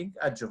is taking,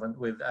 adjuvant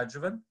with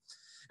adjuvant.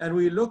 And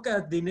we look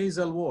at the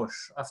nasal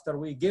wash. After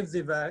we give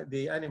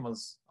the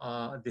animals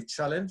the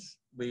challenge,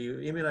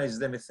 we immunize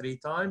them 3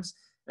 times,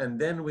 and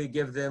then we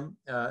give them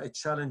a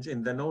challenge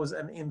in the nose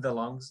and in the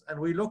lungs. And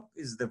we look,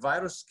 is the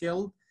virus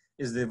killed?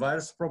 Is the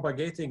virus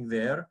propagating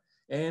there?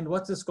 And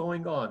what is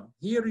going on?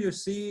 Here you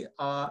see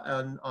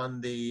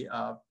on the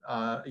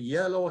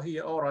yellow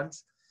here, orange,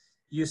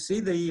 you see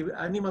the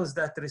animals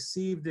that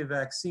receive the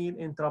vaccine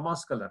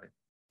intramuscularly.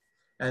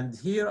 And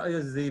here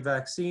is the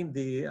vaccine,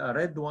 the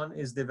red one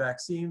is the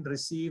vaccine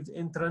received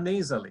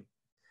intranasally.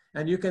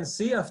 And you can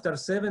see after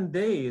 7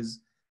 days,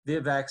 the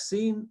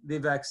vaccine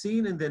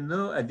in the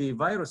nose, the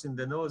virus in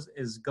the nose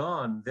is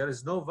gone. There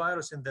is no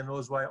virus in the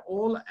nose, while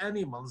all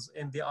animals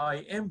in the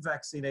IM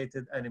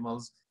vaccinated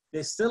animals,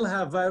 they still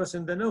have virus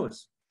in the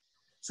nose.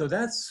 So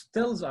that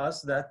tells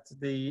us that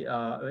the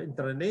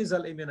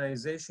intranasal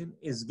immunization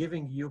is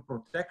giving you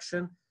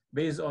protection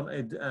based on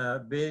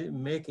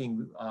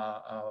making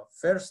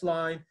first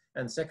line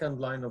and second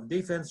line of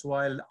defense,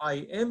 while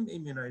IM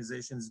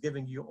immunization is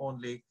giving you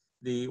only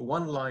the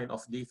 1 line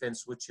of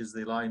defense, which is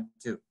the line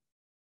 2.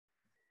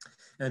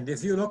 And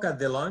if you look at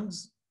the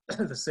lungs,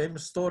 the same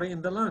story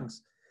in the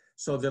lungs.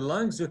 So the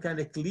lungs you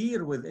can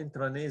clear with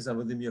intranasal,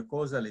 with the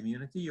mucosal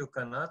immunity. You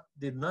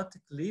did not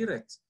clear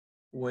it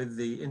with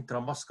the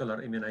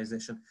intramuscular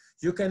immunization.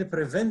 You can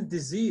prevent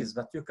disease,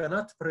 but you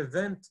cannot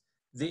prevent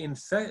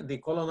the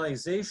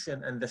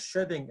colonization and the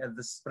shedding and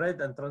the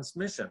spread and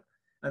transmission.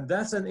 And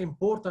that's an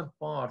important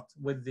part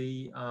with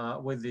the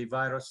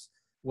virus,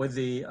 with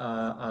the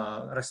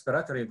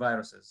respiratory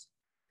viruses.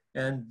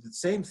 And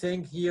same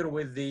thing here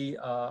with the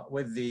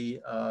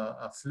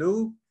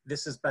flu.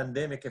 This is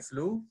pandemic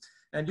flu.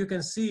 And you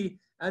can see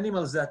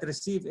animals that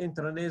receive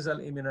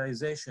intranasal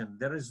immunization,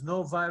 there is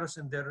no virus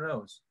in their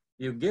nose.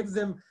 You give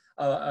them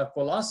a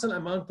colossal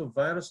amount of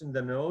virus in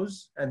the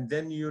nose, and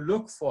then you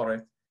look for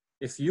it.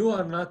 If you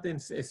are not,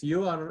 if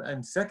you are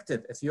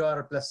infected, if you are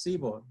a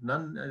placebo,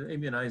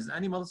 non-immunized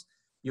animals,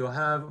 you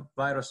have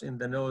virus in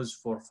the nose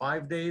for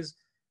 5 days.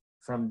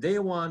 From day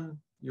 1,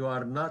 you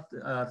are not,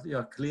 you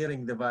are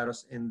clearing the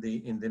virus in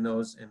the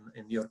nose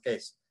in your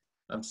case.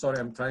 I'm sorry,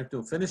 I'm trying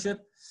to finish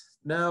it.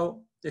 Now,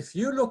 if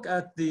you look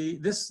at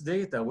this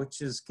data,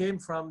 which came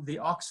from the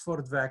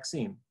Oxford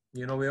vaccine,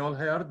 you know, we all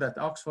heard that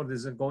Oxford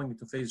is going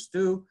to phase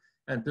 2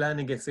 and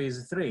planning a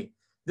phase 3.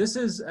 This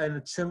is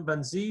a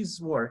chimpanzee's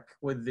work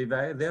with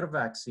their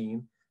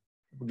vaccine.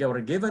 They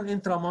were given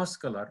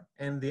intramuscular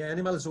and the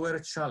animals were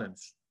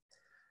challenged.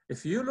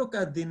 If you look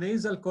at the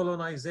nasal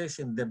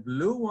colonization, the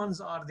blue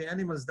ones are the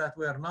animals that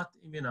were not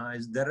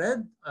immunized. The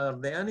red are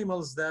the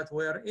animals that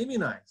were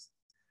immunized.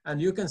 And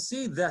you can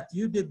see that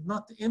you did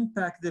not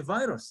impact the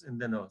virus in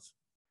the nose.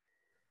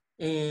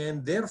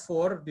 And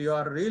therefore, you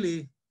are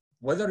really,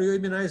 whether you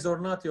immunize or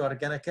not, you are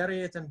gonna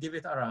carry it and give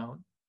it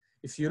around.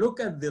 If you look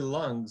at the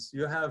lungs,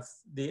 you have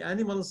the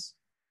animals,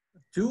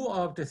 2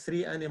 out of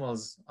 3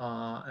 animals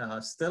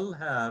still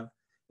have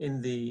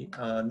in the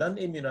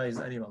non-immunized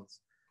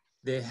animals.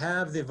 They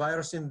have the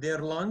virus in their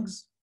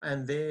lungs,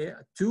 and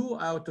 2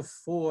 out of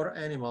 4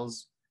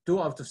 animals, 2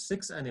 out of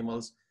 6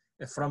 animals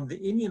from the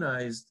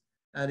immunized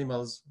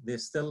animals, they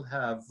still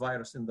have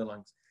virus in the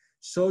lungs.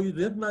 So you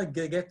did not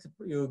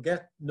you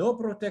get no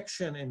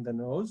protection in the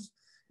nose,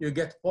 you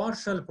get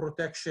partial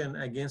protection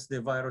against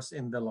the virus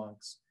in the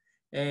lungs.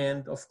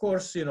 And of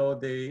course, you know,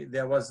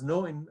 there was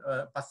no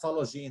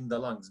pathology in the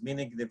lungs,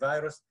 meaning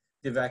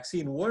the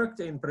vaccine worked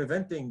in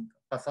preventing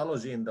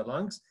pathology in the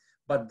lungs,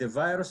 but the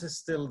virus is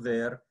still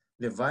there,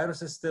 the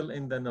virus is still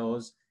in the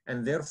nose,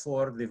 and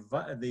therefore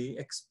the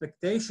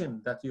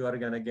expectation that you are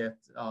gonna get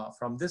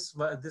from this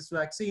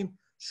vaccine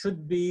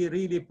should be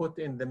really put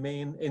in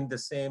the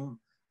same,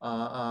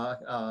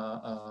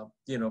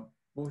 you know,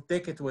 we'll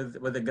take it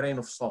with a grain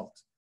of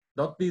salt.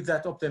 Don't be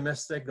that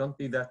optimistic. Don't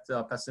be that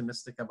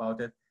pessimistic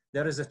about it.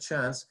 There is a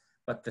chance,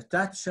 but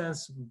that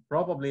chance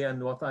probably,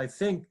 and what I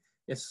think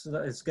it's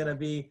going to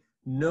be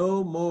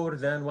no more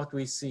than what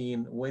we've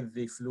seen with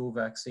the flu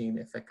vaccine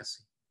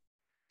efficacy.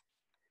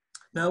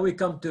 Now we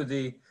come to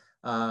the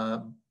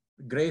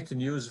great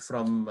news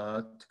from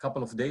a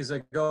couple of days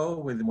ago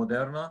with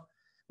Moderna.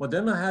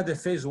 Moderna had a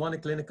phase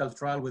 1 clinical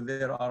trial with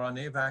their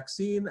RNA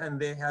vaccine, and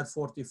they had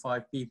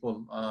 45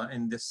 people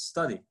in this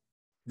study.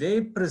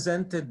 They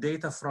presented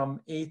data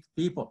from 8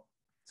 people.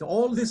 So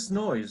all this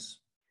noise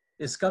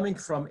is coming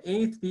from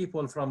 8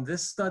 people from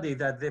this study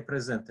that they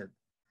presented.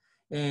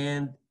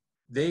 And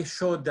they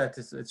showed that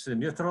it's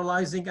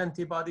neutralizing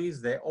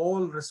antibodies. They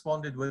all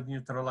responded with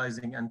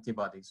neutralizing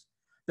antibodies.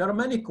 There are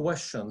many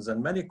questions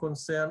and many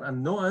concerns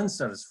and no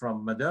answers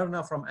from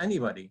Moderna, from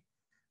anybody.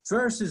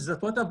 First is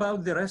that what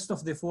about the rest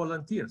of the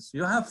volunteers?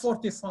 You have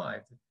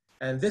 45.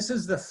 And this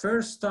is the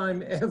first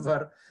time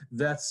ever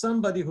that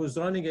somebody who's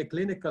running a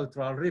clinical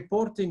trial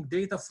reporting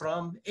data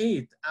from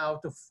 8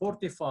 out of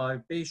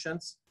 45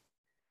 patients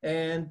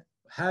and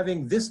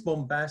having this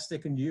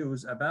bombastic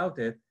news about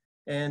it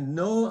and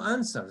no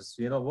answers.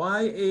 You know,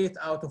 why 8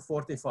 out of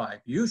 45?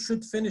 You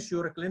should finish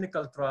your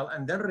clinical trial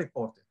and then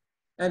report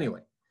it.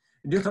 Anyway,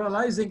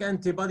 neutralizing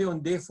antibody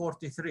on day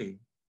 43,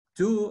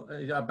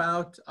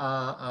 about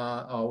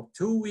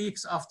 2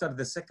 weeks after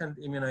the second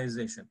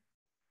immunization.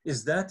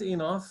 Is that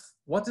enough?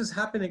 What is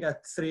happening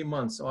at 3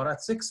 months or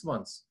at 6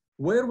 months?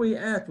 Where are we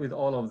at with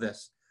all of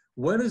this?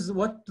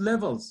 What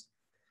levels?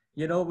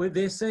 You know,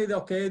 they say,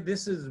 okay,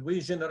 we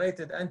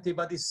generated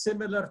antibodies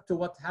similar to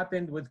what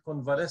happened with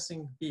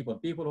convalescing people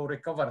who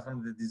recover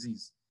from the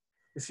disease.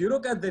 If you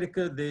look at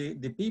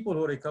the people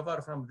who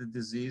recover from the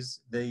disease,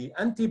 the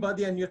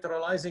antibody and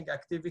neutralizing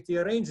activity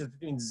ranges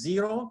between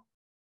 0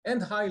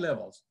 and high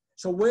levels.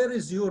 So where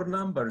is your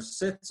numbers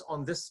sit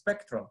on this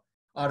spectrum?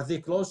 Are they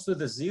close to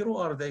the 0?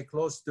 Or are they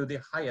close to the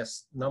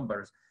highest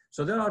numbers?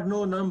 So there are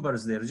no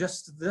numbers there,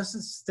 just this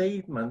is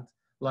statement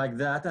like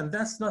that. And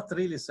that's not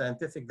really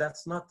scientific.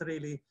 That's not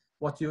really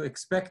what you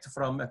expect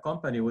from a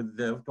company with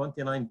the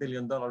 $29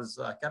 billion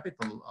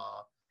capital.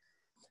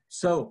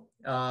 So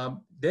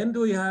then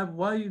do we have,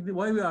 why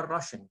we are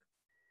rushing?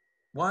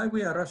 Why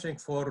we are rushing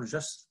for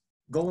just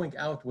going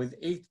out with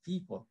 8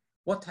 people?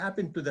 What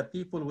happened to the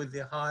people with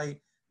the high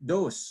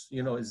dose?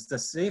 You know, is the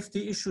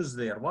safety issues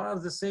there? What are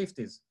the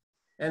safeties?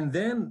 And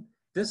then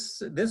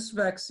this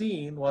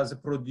vaccine was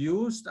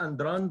produced and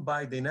run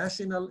by the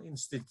National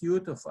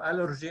Institute of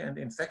Allergy and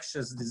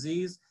Infectious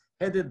Disease,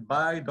 headed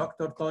by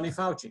Dr. Tony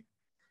Fauci.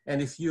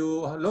 And if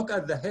you look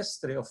at the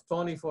history of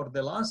Tony for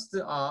the last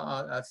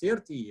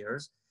 30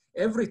 years,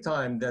 every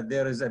time that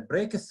there is a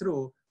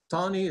breakthrough,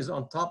 Tony is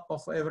on top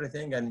of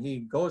everything and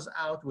he goes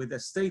out with a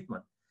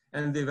statement.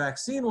 And the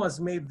vaccine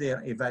was made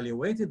there,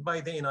 evaluated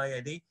by the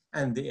NIAID,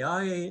 and the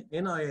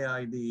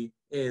NIAID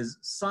is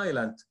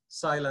silent,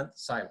 silent,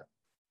 silent.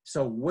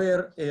 So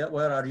where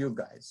are you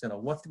guys? You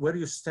know, where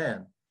you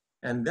stand?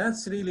 And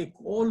that's really,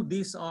 all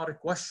these are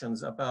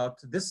questions about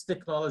this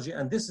technology.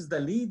 And this is the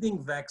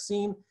leading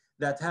vaccine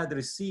that had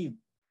received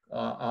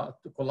a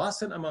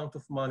colossal amount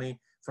of money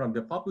from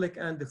the public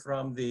and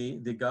from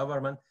the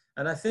government.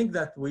 And I think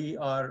that we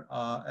are,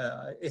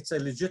 it's a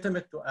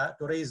legitimate to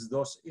raise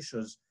those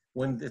issues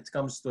when it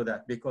comes to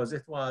that, because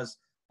it was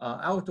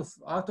out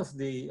of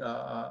the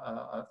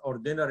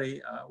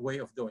ordinary way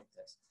of doing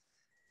this.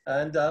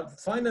 And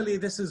finally,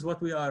 this is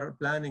what we are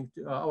planning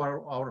to,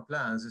 our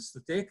plans is to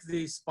take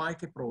the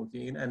spike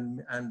protein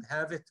and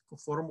have it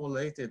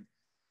formulated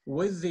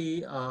with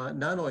the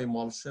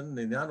nanoemulsion,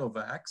 the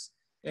Nanovax,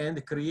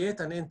 and create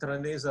an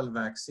intranasal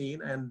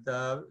vaccine and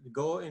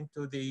go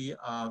into the,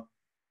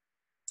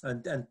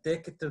 and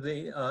take it to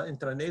the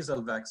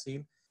intranasal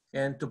vaccine,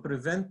 and to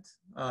prevent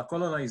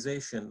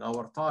colonization,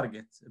 our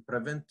target,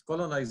 prevent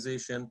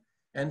colonization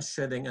and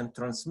shedding and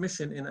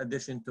transmission in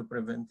addition to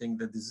preventing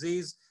the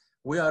disease.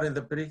 We are in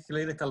the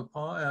preclinical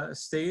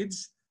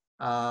stage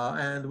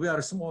and we are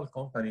a small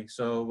company.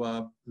 So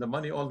all the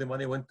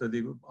money went to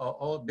the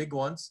all big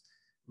ones,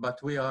 but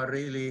we are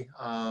really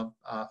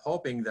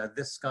hoping that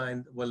this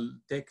kind will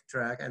take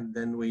track and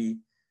then we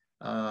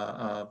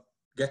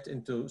get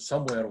into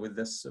somewhere with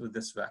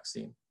this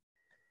vaccine.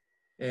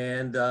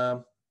 And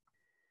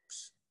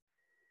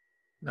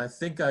I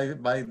think I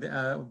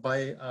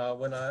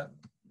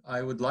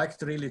would like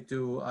to really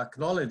to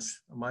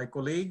acknowledge my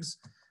colleagues,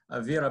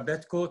 Vera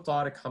Betko,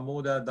 Tariq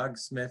Hamouda, Doug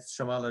Smith,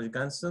 Shamala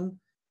Ganson,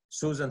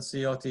 Susan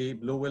Ciotti,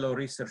 Blue Willow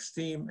Research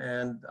Team,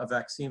 and a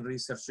vaccine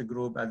research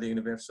group at the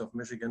University of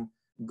Michigan.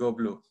 Go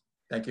Blue.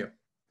 Thank you.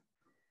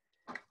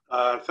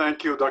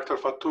 Thank you, Dr.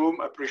 Fattoum.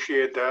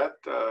 Appreciate that.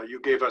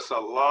 You gave us a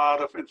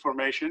lot of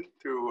information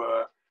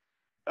to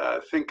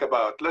think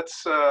about.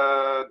 Let's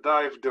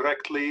dive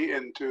directly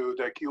into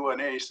the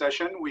Q&A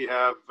session. We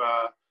have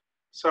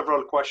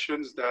several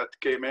questions that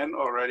came in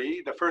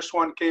already. The first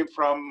one came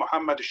from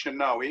Mohammed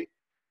Shinawi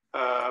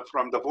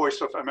from the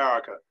Voice of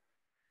America.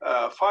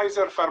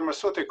 Pfizer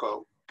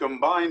Pharmaceutical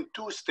combine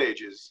two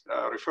stages,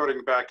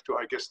 referring back to,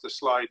 I guess, the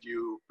slide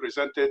you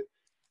presented,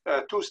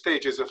 two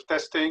stages of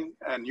testing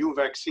a new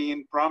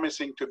vaccine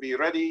promising to be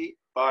ready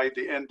by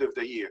the end of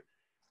the year.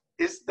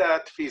 Is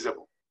that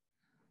feasible?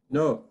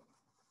 No.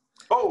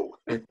 Oh,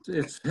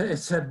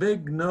 It's a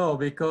big no,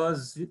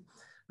 because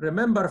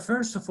remember,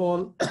 first of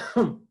all,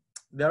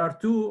 there are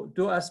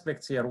two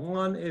aspects here.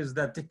 One is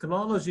that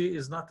technology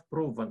is not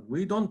proven.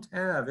 We don't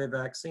have a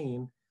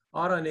vaccine,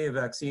 RNA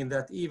vaccine,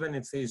 that even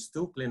in phase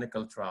 2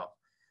 clinical trial.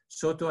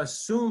 So to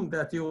assume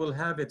that you will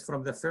have it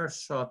from the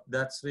first shot,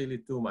 that's really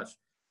too much.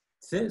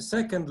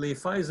 Secondly,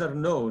 Pfizer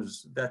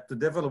knows that to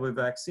develop a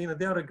vaccine, and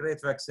they are a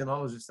great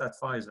vaccinologist at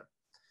Pfizer,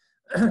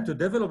 to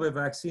develop a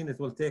vaccine, it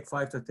will take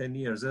 5 to 10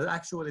 years.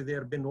 Actually,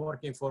 they've been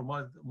working for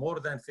more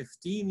than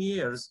 15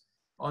 years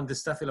on the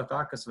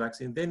Staphylococcus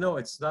vaccine. They know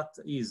it's not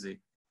easy.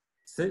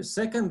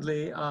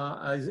 Secondly,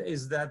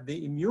 is that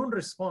the immune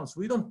response,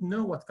 we don't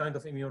know what kind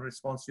of immune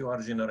response you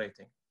are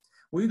generating.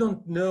 We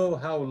don't know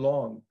how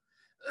long.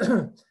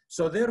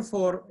 So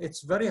therefore,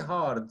 it's very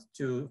hard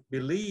to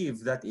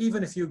believe that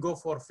even if you go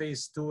for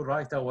phase 2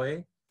 right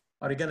away,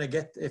 are you going to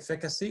get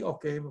efficacy?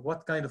 Okay,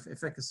 what kind of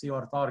efficacy you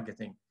are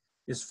targeting?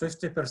 Is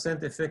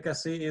 50%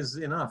 efficacy is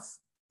enough?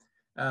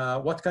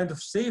 What kind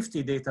of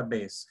safety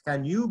database?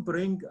 Can you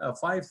bring a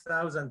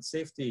 5,000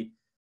 safety?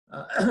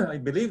 I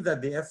believe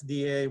that the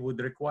FDA would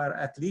require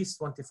at least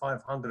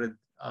 2,500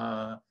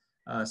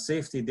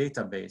 safety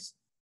database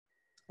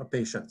of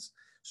patients.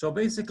 So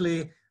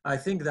basically, I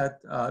think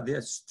that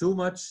there's too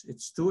much,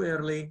 it's too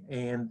early,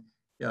 and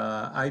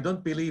I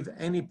don't believe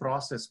any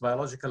process,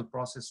 biological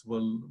process,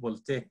 will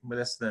take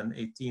less than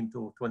 18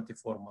 to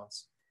 24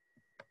 months.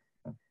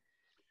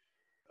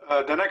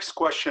 The next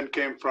question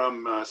came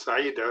from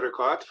Saeed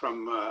Ariqat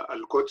from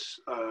Al-Quds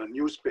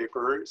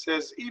newspaper. It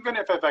says, even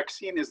if a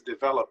vaccine is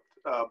developed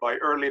by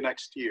early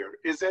next year,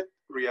 is it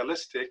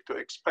realistic to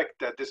expect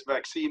that this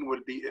vaccine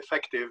will be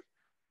effective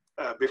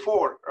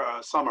before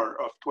summer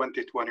of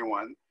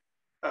 2021,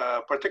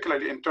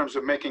 particularly in terms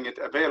of making it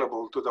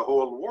available to the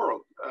whole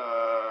world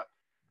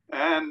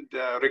and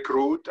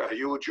recruit a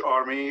huge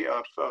army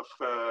of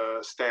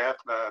staff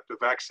to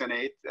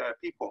vaccinate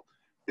people?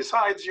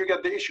 Besides, you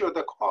get the issue of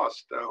the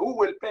cost. Who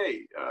will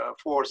pay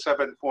for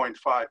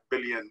 7.5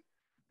 billion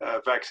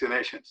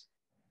vaccinations?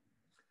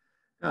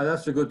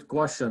 That's a good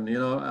question. You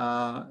know,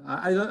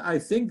 I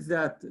think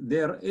that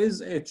there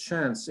is a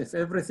chance, if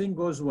everything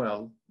goes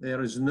well,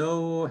 there is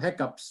no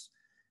hiccups,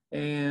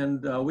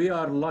 and we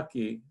are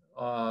lucky,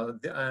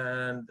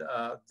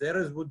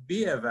 there would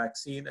be a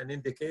vaccine, an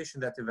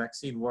indication that the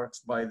vaccine works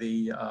by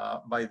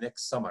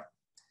next summer.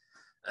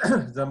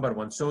 Number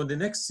one. So the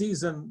next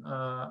season,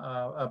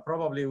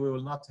 probably we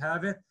will not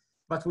have it,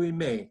 but we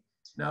may.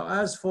 Now,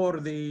 as for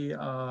the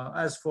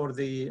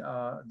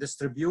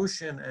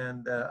distribution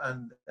and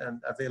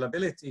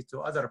availability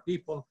to other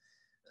people,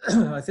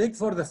 I think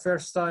for the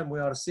first time we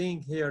are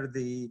seeing here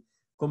the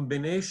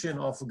combination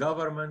of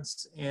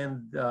governments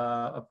and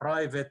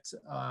private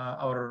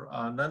or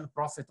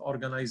non-profit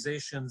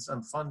organizations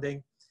and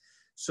funding.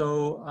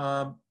 So,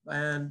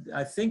 and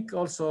I think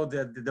also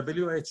that the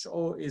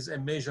WHO is a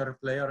major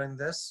player in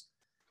this,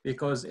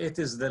 because it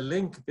is the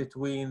link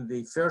between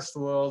the first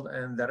world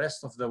and the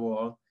rest of the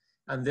world.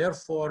 And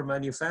therefore,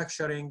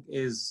 manufacturing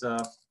is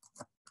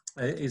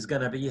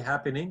going to be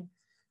happening.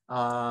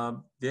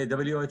 The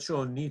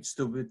WHO needs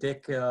to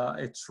take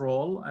its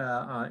role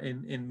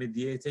in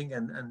mediating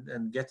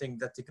and getting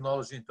the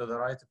technology into the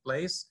right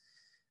place.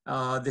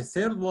 The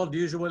third world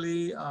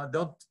usually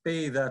don't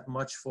pay that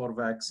much for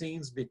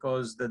vaccines,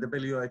 because the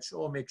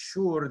WHO makes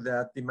sure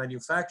that the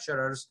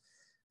manufacturers,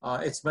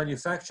 it's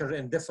manufactured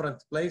in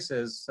different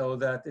places so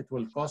that it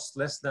will cost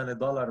less than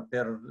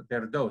 $1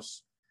 per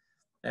dose.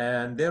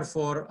 And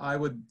therefore, I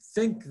would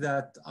think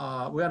that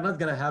we are not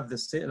going to have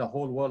the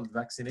whole world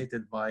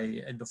vaccinated by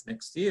end of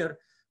next year,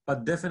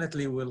 but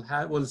definitely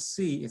we'll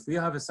see, if we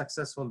have a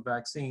successful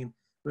vaccine,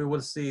 we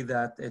will see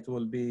that it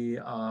will be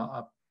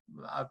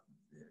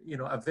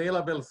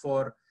available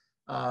for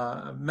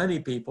many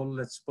people,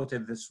 let's put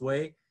it this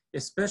way,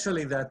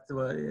 especially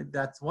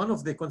that one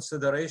of the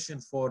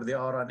considerations for the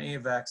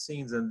RNA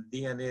vaccines and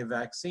DNA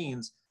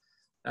vaccines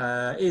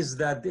is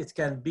that it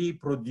can be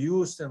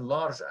produced in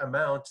large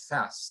amount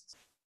fast.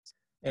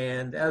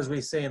 And as we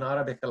say in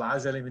Arabic,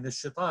 al-ajali min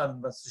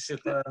ash-shaitan, but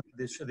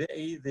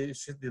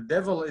the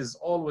devil is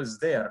always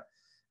there.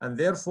 And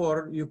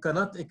therefore, you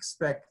cannot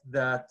expect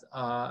that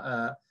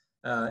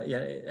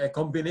a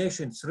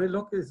combination. It's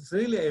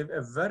really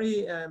a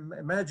very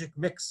magic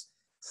mix.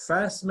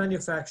 Fast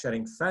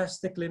manufacturing,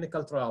 fast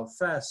clinical trial,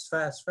 fast.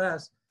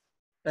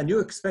 And you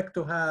expect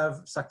to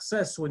have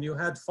success when you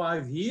had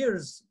 5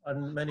 years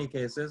in many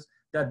cases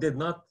that did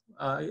not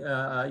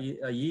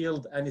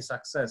yield any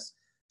success.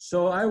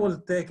 So I will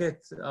take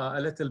it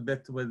a little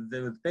bit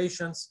with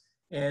patience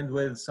and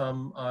with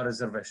some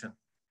reservation.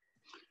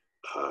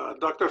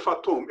 Dr.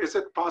 Fattoum, is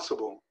it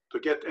possible to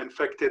get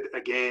infected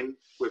again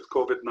with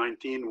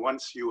COVID-19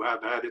 once you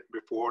have had it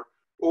before?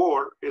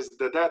 Or is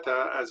the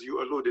data, as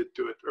you alluded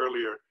to it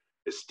earlier,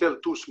 is still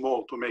too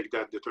small to make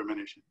that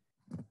determination?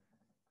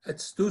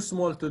 It's too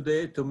small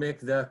today to make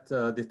that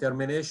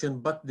determination,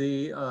 but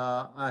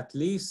at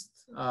least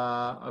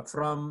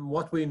from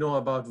what we know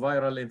about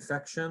viral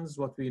infections,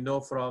 what we know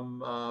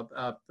from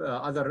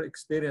other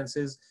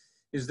experiences,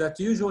 is that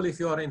usually if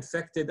you are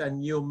infected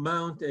and you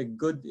mount a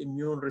good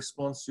immune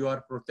response, you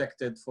are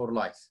protected for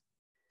life.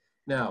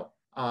 Now,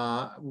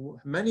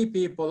 many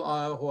people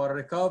who are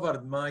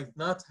recovered might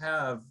not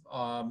have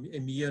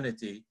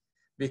immunity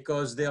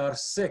because they are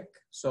sick.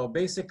 So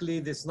basically,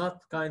 this is not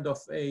kind of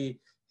a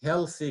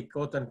healthy,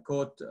 quote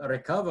unquote,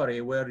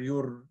 recovery where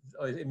your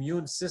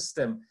immune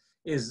system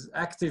is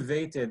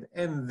activated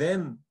and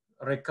then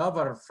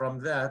recover from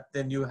that,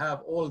 then you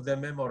have all the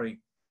memory,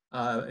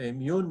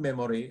 immune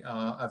memory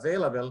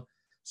available.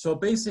 So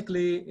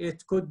basically,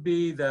 it could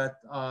be that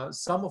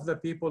some of the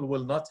people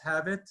will not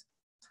have it,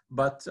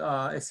 but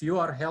if you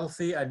are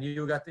healthy and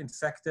you got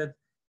infected,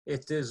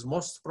 it is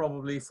most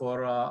probably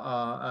for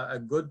a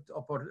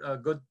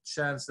good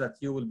chance that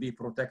you will be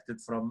protected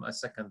from a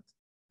second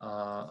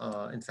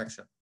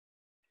infection.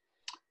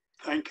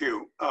 Thank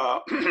you.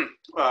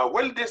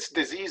 Will this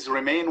disease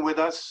remain with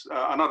us?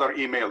 Another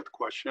emailed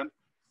question.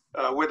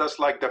 With us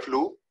like the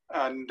flu,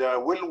 and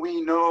will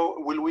we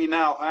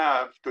now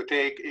have to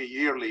take a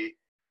yearly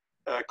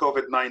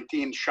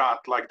COVID-19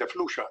 shot like the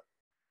flu shot?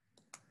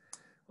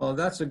 Well,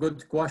 that's a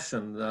good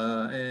question.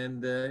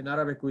 And in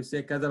Arabic, we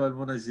say كذب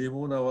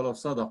المنجمون ولو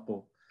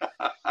صدقوا.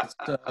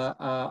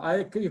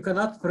 You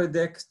cannot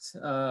predict,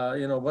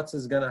 what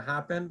is going to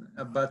happen,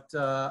 but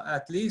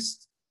at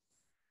least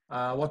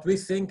what we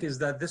think is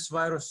that this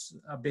virus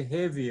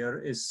behavior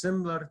is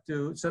similar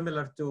to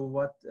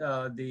what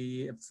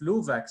the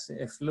flu vaccine,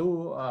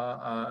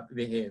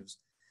 behaves.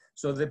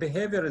 So the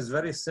behavior is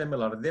very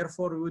similar.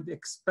 Therefore, we would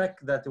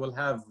expect that we'll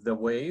have the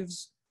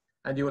waves,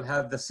 and you will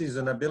have the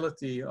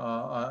seasonality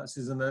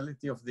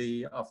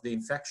of the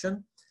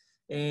infection,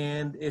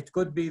 and it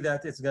could be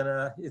that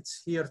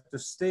it's here to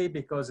stay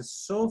because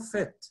it's so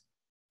fit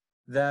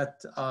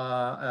that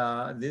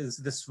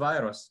this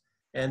virus,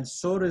 and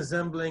so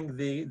resembling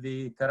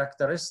the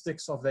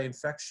characteristics of the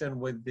infection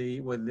with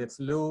the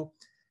flu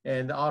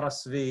and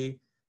RSV,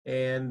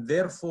 and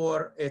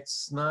therefore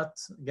it's not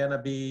gonna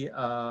be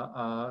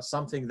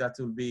something that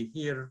will be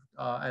here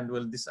and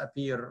will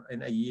disappear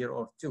in a year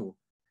or two.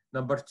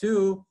 Number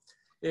two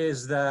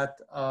is that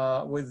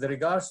with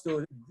regards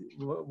to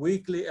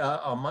weekly,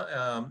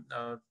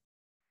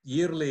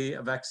 yearly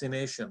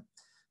vaccination,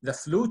 the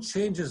flu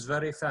changes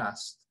very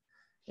fast.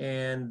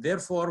 And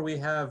therefore we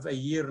have a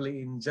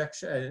yearly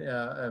injection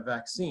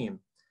vaccine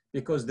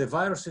because the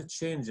virus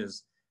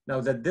changes. Now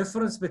the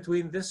difference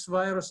between this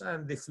virus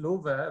and the flu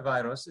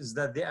virus is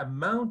that the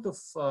amount of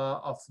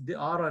the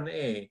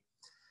RNA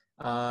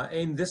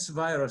in this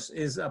virus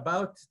is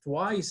about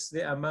twice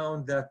the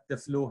amount that the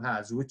flu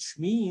has, which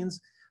means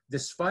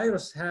this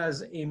virus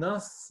has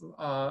enough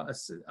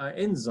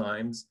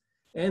enzymes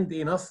and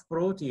enough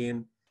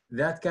protein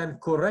that can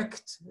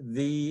correct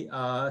the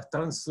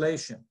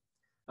translation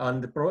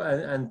and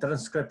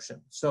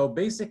transcription. So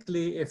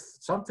basically, if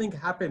something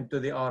happened to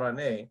the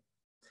RNA,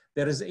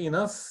 there is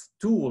enough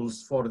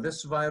tools for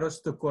this virus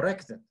to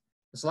correct it.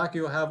 It's like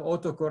you have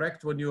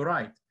autocorrect when you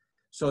write.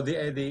 So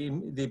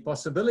the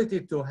possibility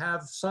to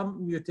have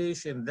some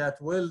mutation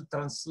that will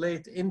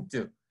translate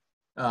into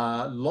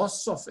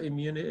loss of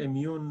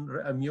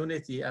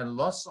immunity and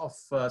loss of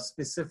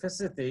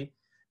specificity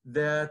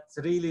that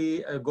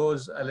really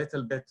goes a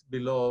little bit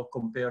below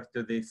compared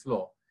to the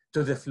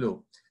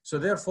flu. So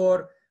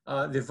therefore,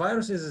 the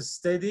virus is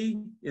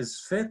steady, is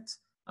fit,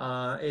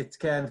 it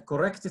can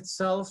correct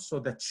itself, so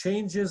the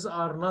changes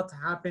are not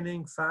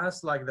happening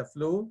fast like the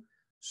flu.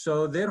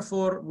 So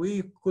therefore,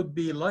 we could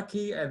be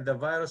lucky and the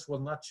virus will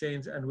not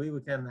change, and we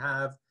can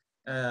have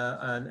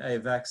a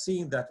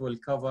vaccine that will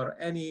cover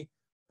any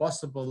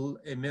possible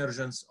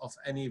emergence of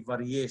any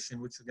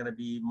variation, which is going to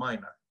be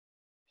minor.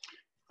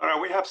 All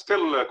right, we have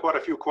still quite a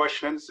few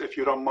questions. If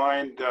you don't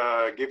mind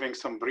giving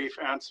some brief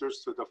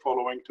answers to the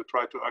following to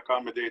try to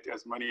accommodate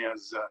as many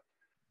as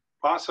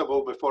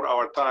possible before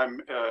our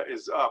time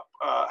is up.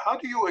 How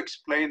do you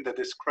explain the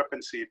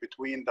discrepancy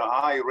between the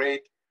high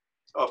rate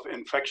of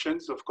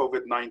infections of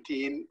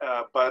COVID-19,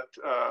 but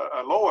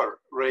a lower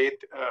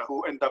rate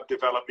who end up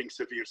developing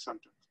severe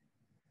symptoms?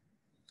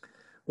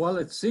 Well,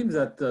 it seems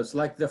that it's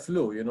like the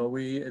flu.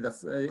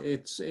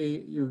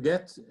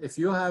 If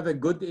you have a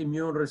good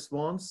immune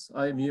response,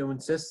 immune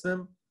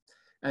system,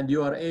 and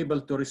you are able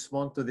to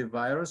respond to the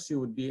virus, you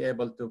would be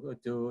able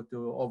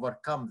to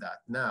overcome that.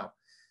 Now,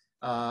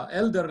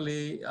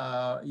 elderly,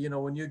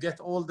 when you get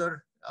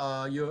older,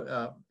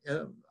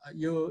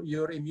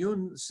 your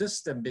immune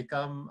system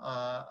become,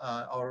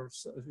 or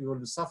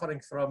you're suffering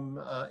from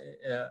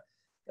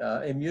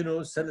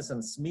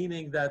immunosenescence,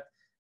 meaning that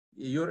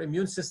your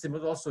immune system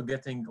is also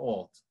getting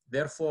old.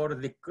 Therefore,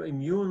 the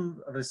immune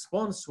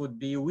response would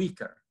be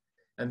weaker.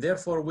 And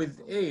therefore,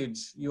 with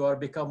age, you are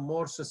become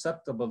more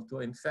susceptible to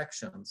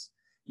infections.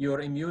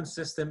 Your immune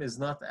system is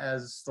not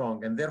as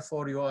strong. And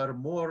therefore, you are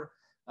more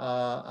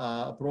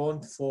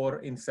prone for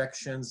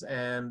infections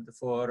and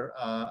for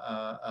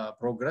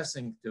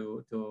progressing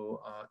to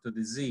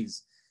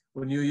disease.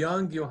 When you're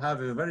young, you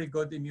have a very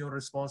good immune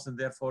response, and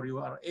therefore you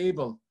are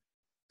able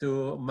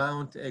to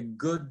mount a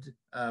good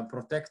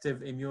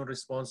protective immune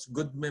response,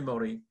 good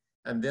memory,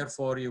 and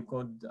therefore you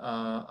could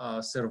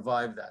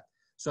survive that.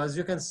 So as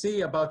you can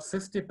see, about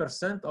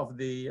 50% of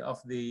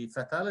the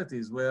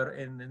fatalities were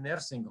in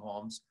nursing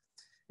homes,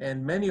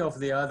 and many of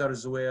the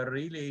others were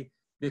really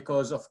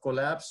because of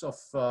collapse of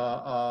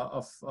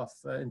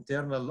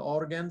internal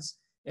organs,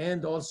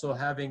 and also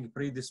having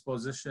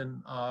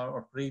predisposition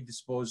or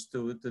predisposed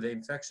to the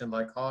infection,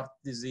 like heart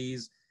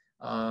disease,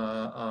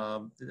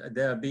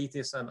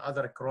 diabetes, and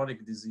other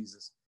chronic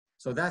diseases.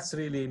 So that's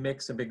really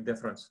makes a big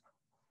difference.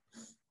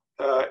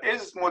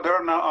 Is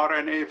Moderna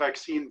RNA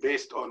vaccine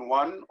based on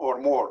one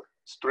or more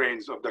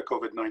strains of the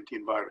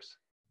COVID-19 virus?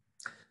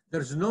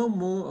 There's no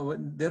more.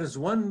 There is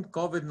one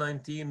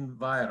COVID-19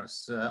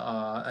 virus,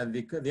 and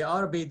the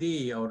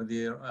RBD, or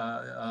the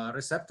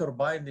receptor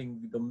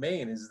binding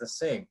domain, is the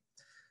same.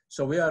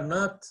 So we are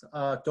not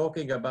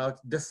talking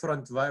about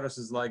different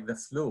viruses like the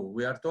flu.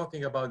 We are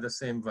talking about the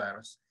same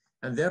virus.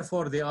 And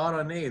therefore the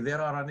RNA, their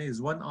RNA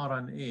is one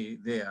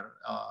RNA there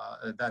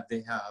that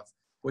they have,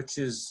 which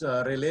is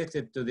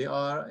related to the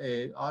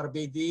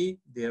RBD,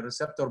 the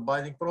receptor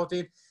binding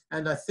protein.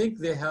 And I think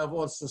they have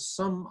also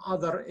some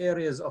other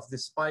areas of the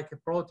spike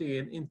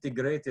protein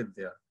integrated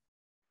there.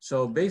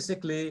 So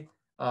basically,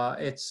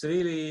 it's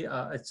really,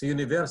 it's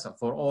universal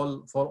for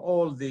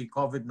all the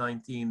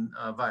COVID-19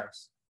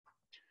 virus.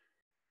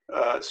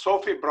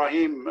 Sophie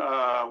Ibrahim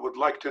would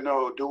like to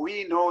know, do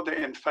we know the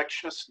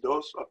infectious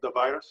dose of the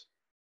virus?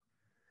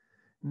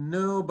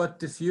 No,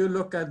 but if you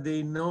look at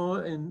the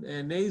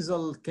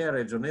nasal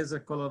carriage or nasal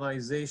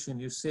colonization,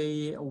 you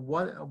say,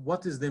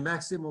 what is the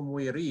maximum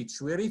we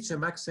reach? We reach a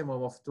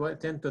maximum of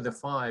 10 to the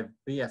 5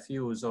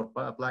 PFUs, or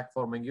plaque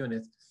forming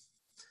unit,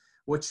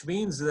 which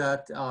means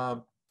that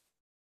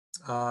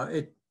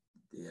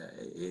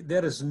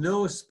there is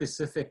no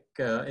specific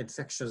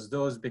infectious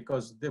dose,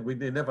 because we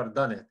never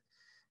done it.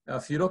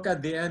 If you look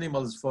at the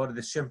animals, for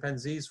the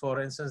chimpanzees,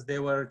 for instance, they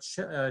were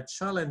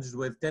challenged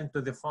with 10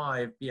 to the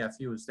 5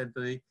 PFUs, 10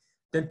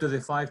 to the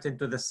 5, 10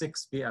 to the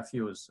 6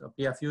 PFUs.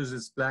 PFUs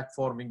is plaque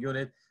forming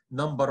unit,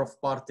 number of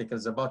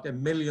particles, about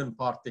 1 million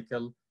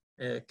particle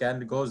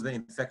can cause the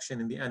infection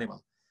in the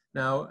animal.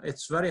 Now,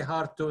 it's very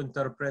hard to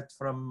interpret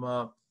from,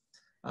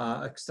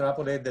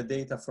 extrapolate the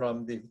data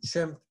from the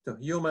chimp to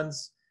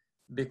humans,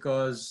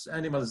 because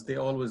animals, they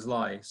always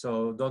lie.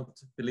 So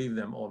don't believe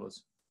them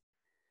always.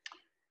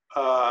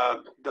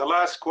 The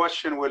last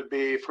question will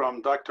be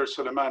from Dr.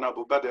 Suleiman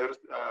Abu Badr,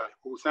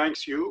 who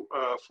thanks you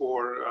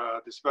for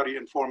this very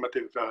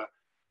informative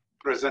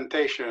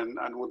presentation,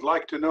 and would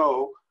like to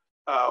know,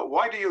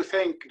 why do you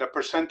think the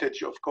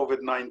percentage of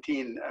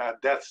COVID-19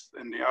 deaths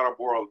in the Arab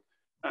world,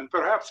 and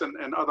perhaps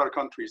in other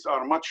countries,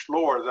 are much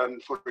lower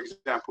than, for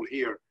example,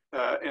 here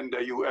in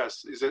the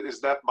US? Is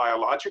that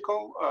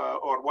biological,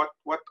 or what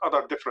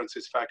other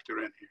differences factor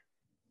in here?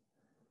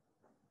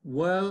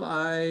 Well,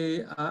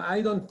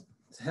 I don't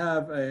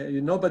have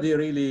nobody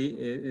really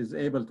is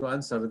able to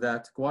answer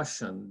that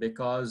question,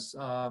 because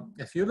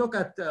if you look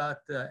at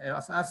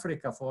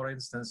Africa, for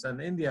instance,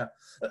 and India,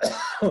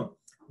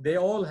 they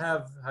all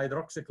have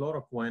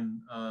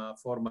hydroxychloroquine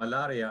for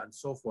malaria and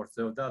so forth.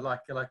 So they're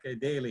like a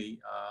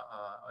daily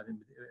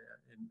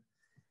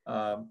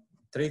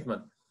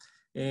treatment.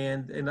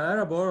 And in the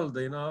Arab world,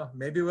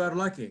 maybe we are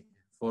lucky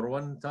for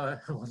one time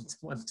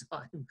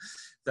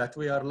that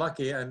we are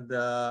lucky, and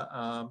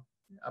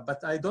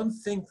but I don't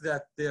think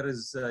that there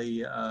is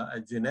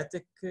a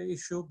genetic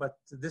issue, but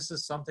this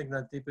is something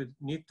that people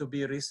need to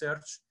be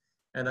researched.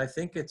 And I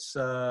think it's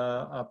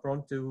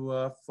prone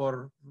to,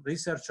 for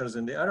researchers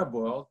in the Arab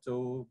world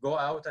to go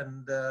out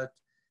and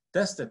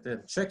test it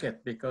and check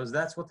it, because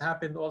that's what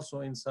happened also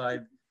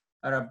inside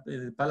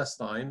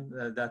Palestine,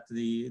 that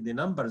the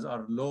numbers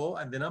are low,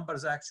 and the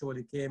numbers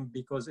actually came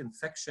because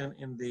infection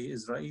in the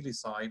Israeli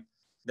side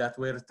that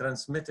were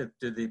transmitted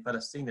to the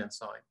Palestinian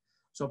side.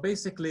 So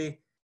basically,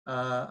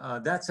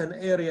 that's an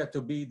area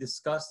to be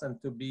discussed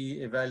and to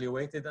be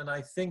evaluated. And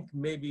I think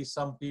maybe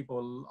some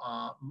people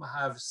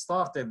have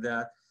started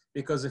that,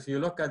 because if you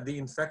look at the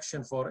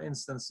infection, for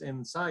instance,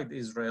 inside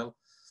Israel,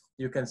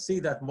 you can see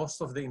that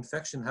most of the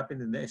infection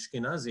happened in the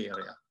Ashkenazi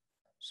area.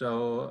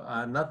 So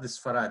not the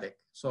Sephardic.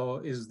 So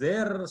is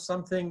there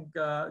something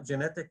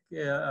genetic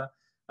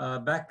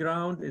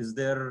background? Is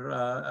there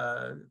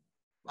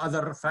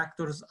other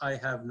factors? I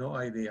have no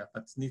idea,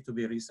 but need to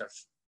be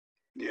researched.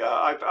 Yeah,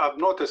 I've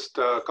noticed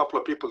a couple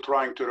of people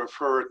trying to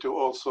refer to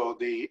also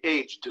the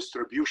age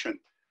distribution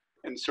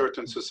in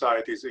certain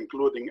societies,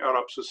 including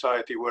Arab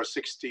society, where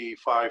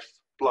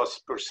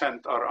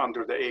 65+% are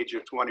under the age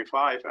of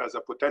 25 as a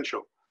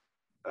potential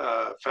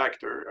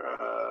factor,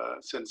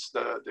 since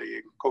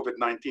the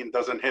COVID-19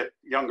 doesn't hit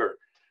younger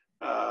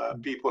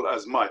people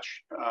as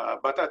much.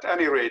 But at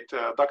any rate,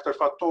 Dr.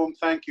 Fattoum,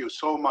 thank you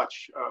so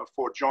much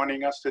for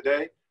joining us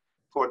today,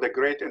 for the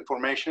great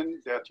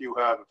information that you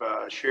have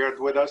shared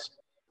with us.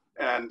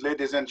 And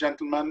ladies and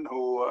gentlemen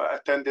who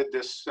attended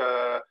this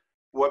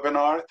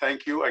webinar,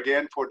 thank you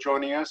again for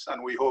joining us,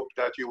 and we hope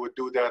that you would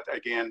do that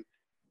again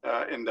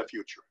in the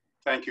future.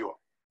 Thank you.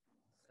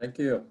 Thank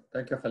you.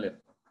 Thank you, Khalil.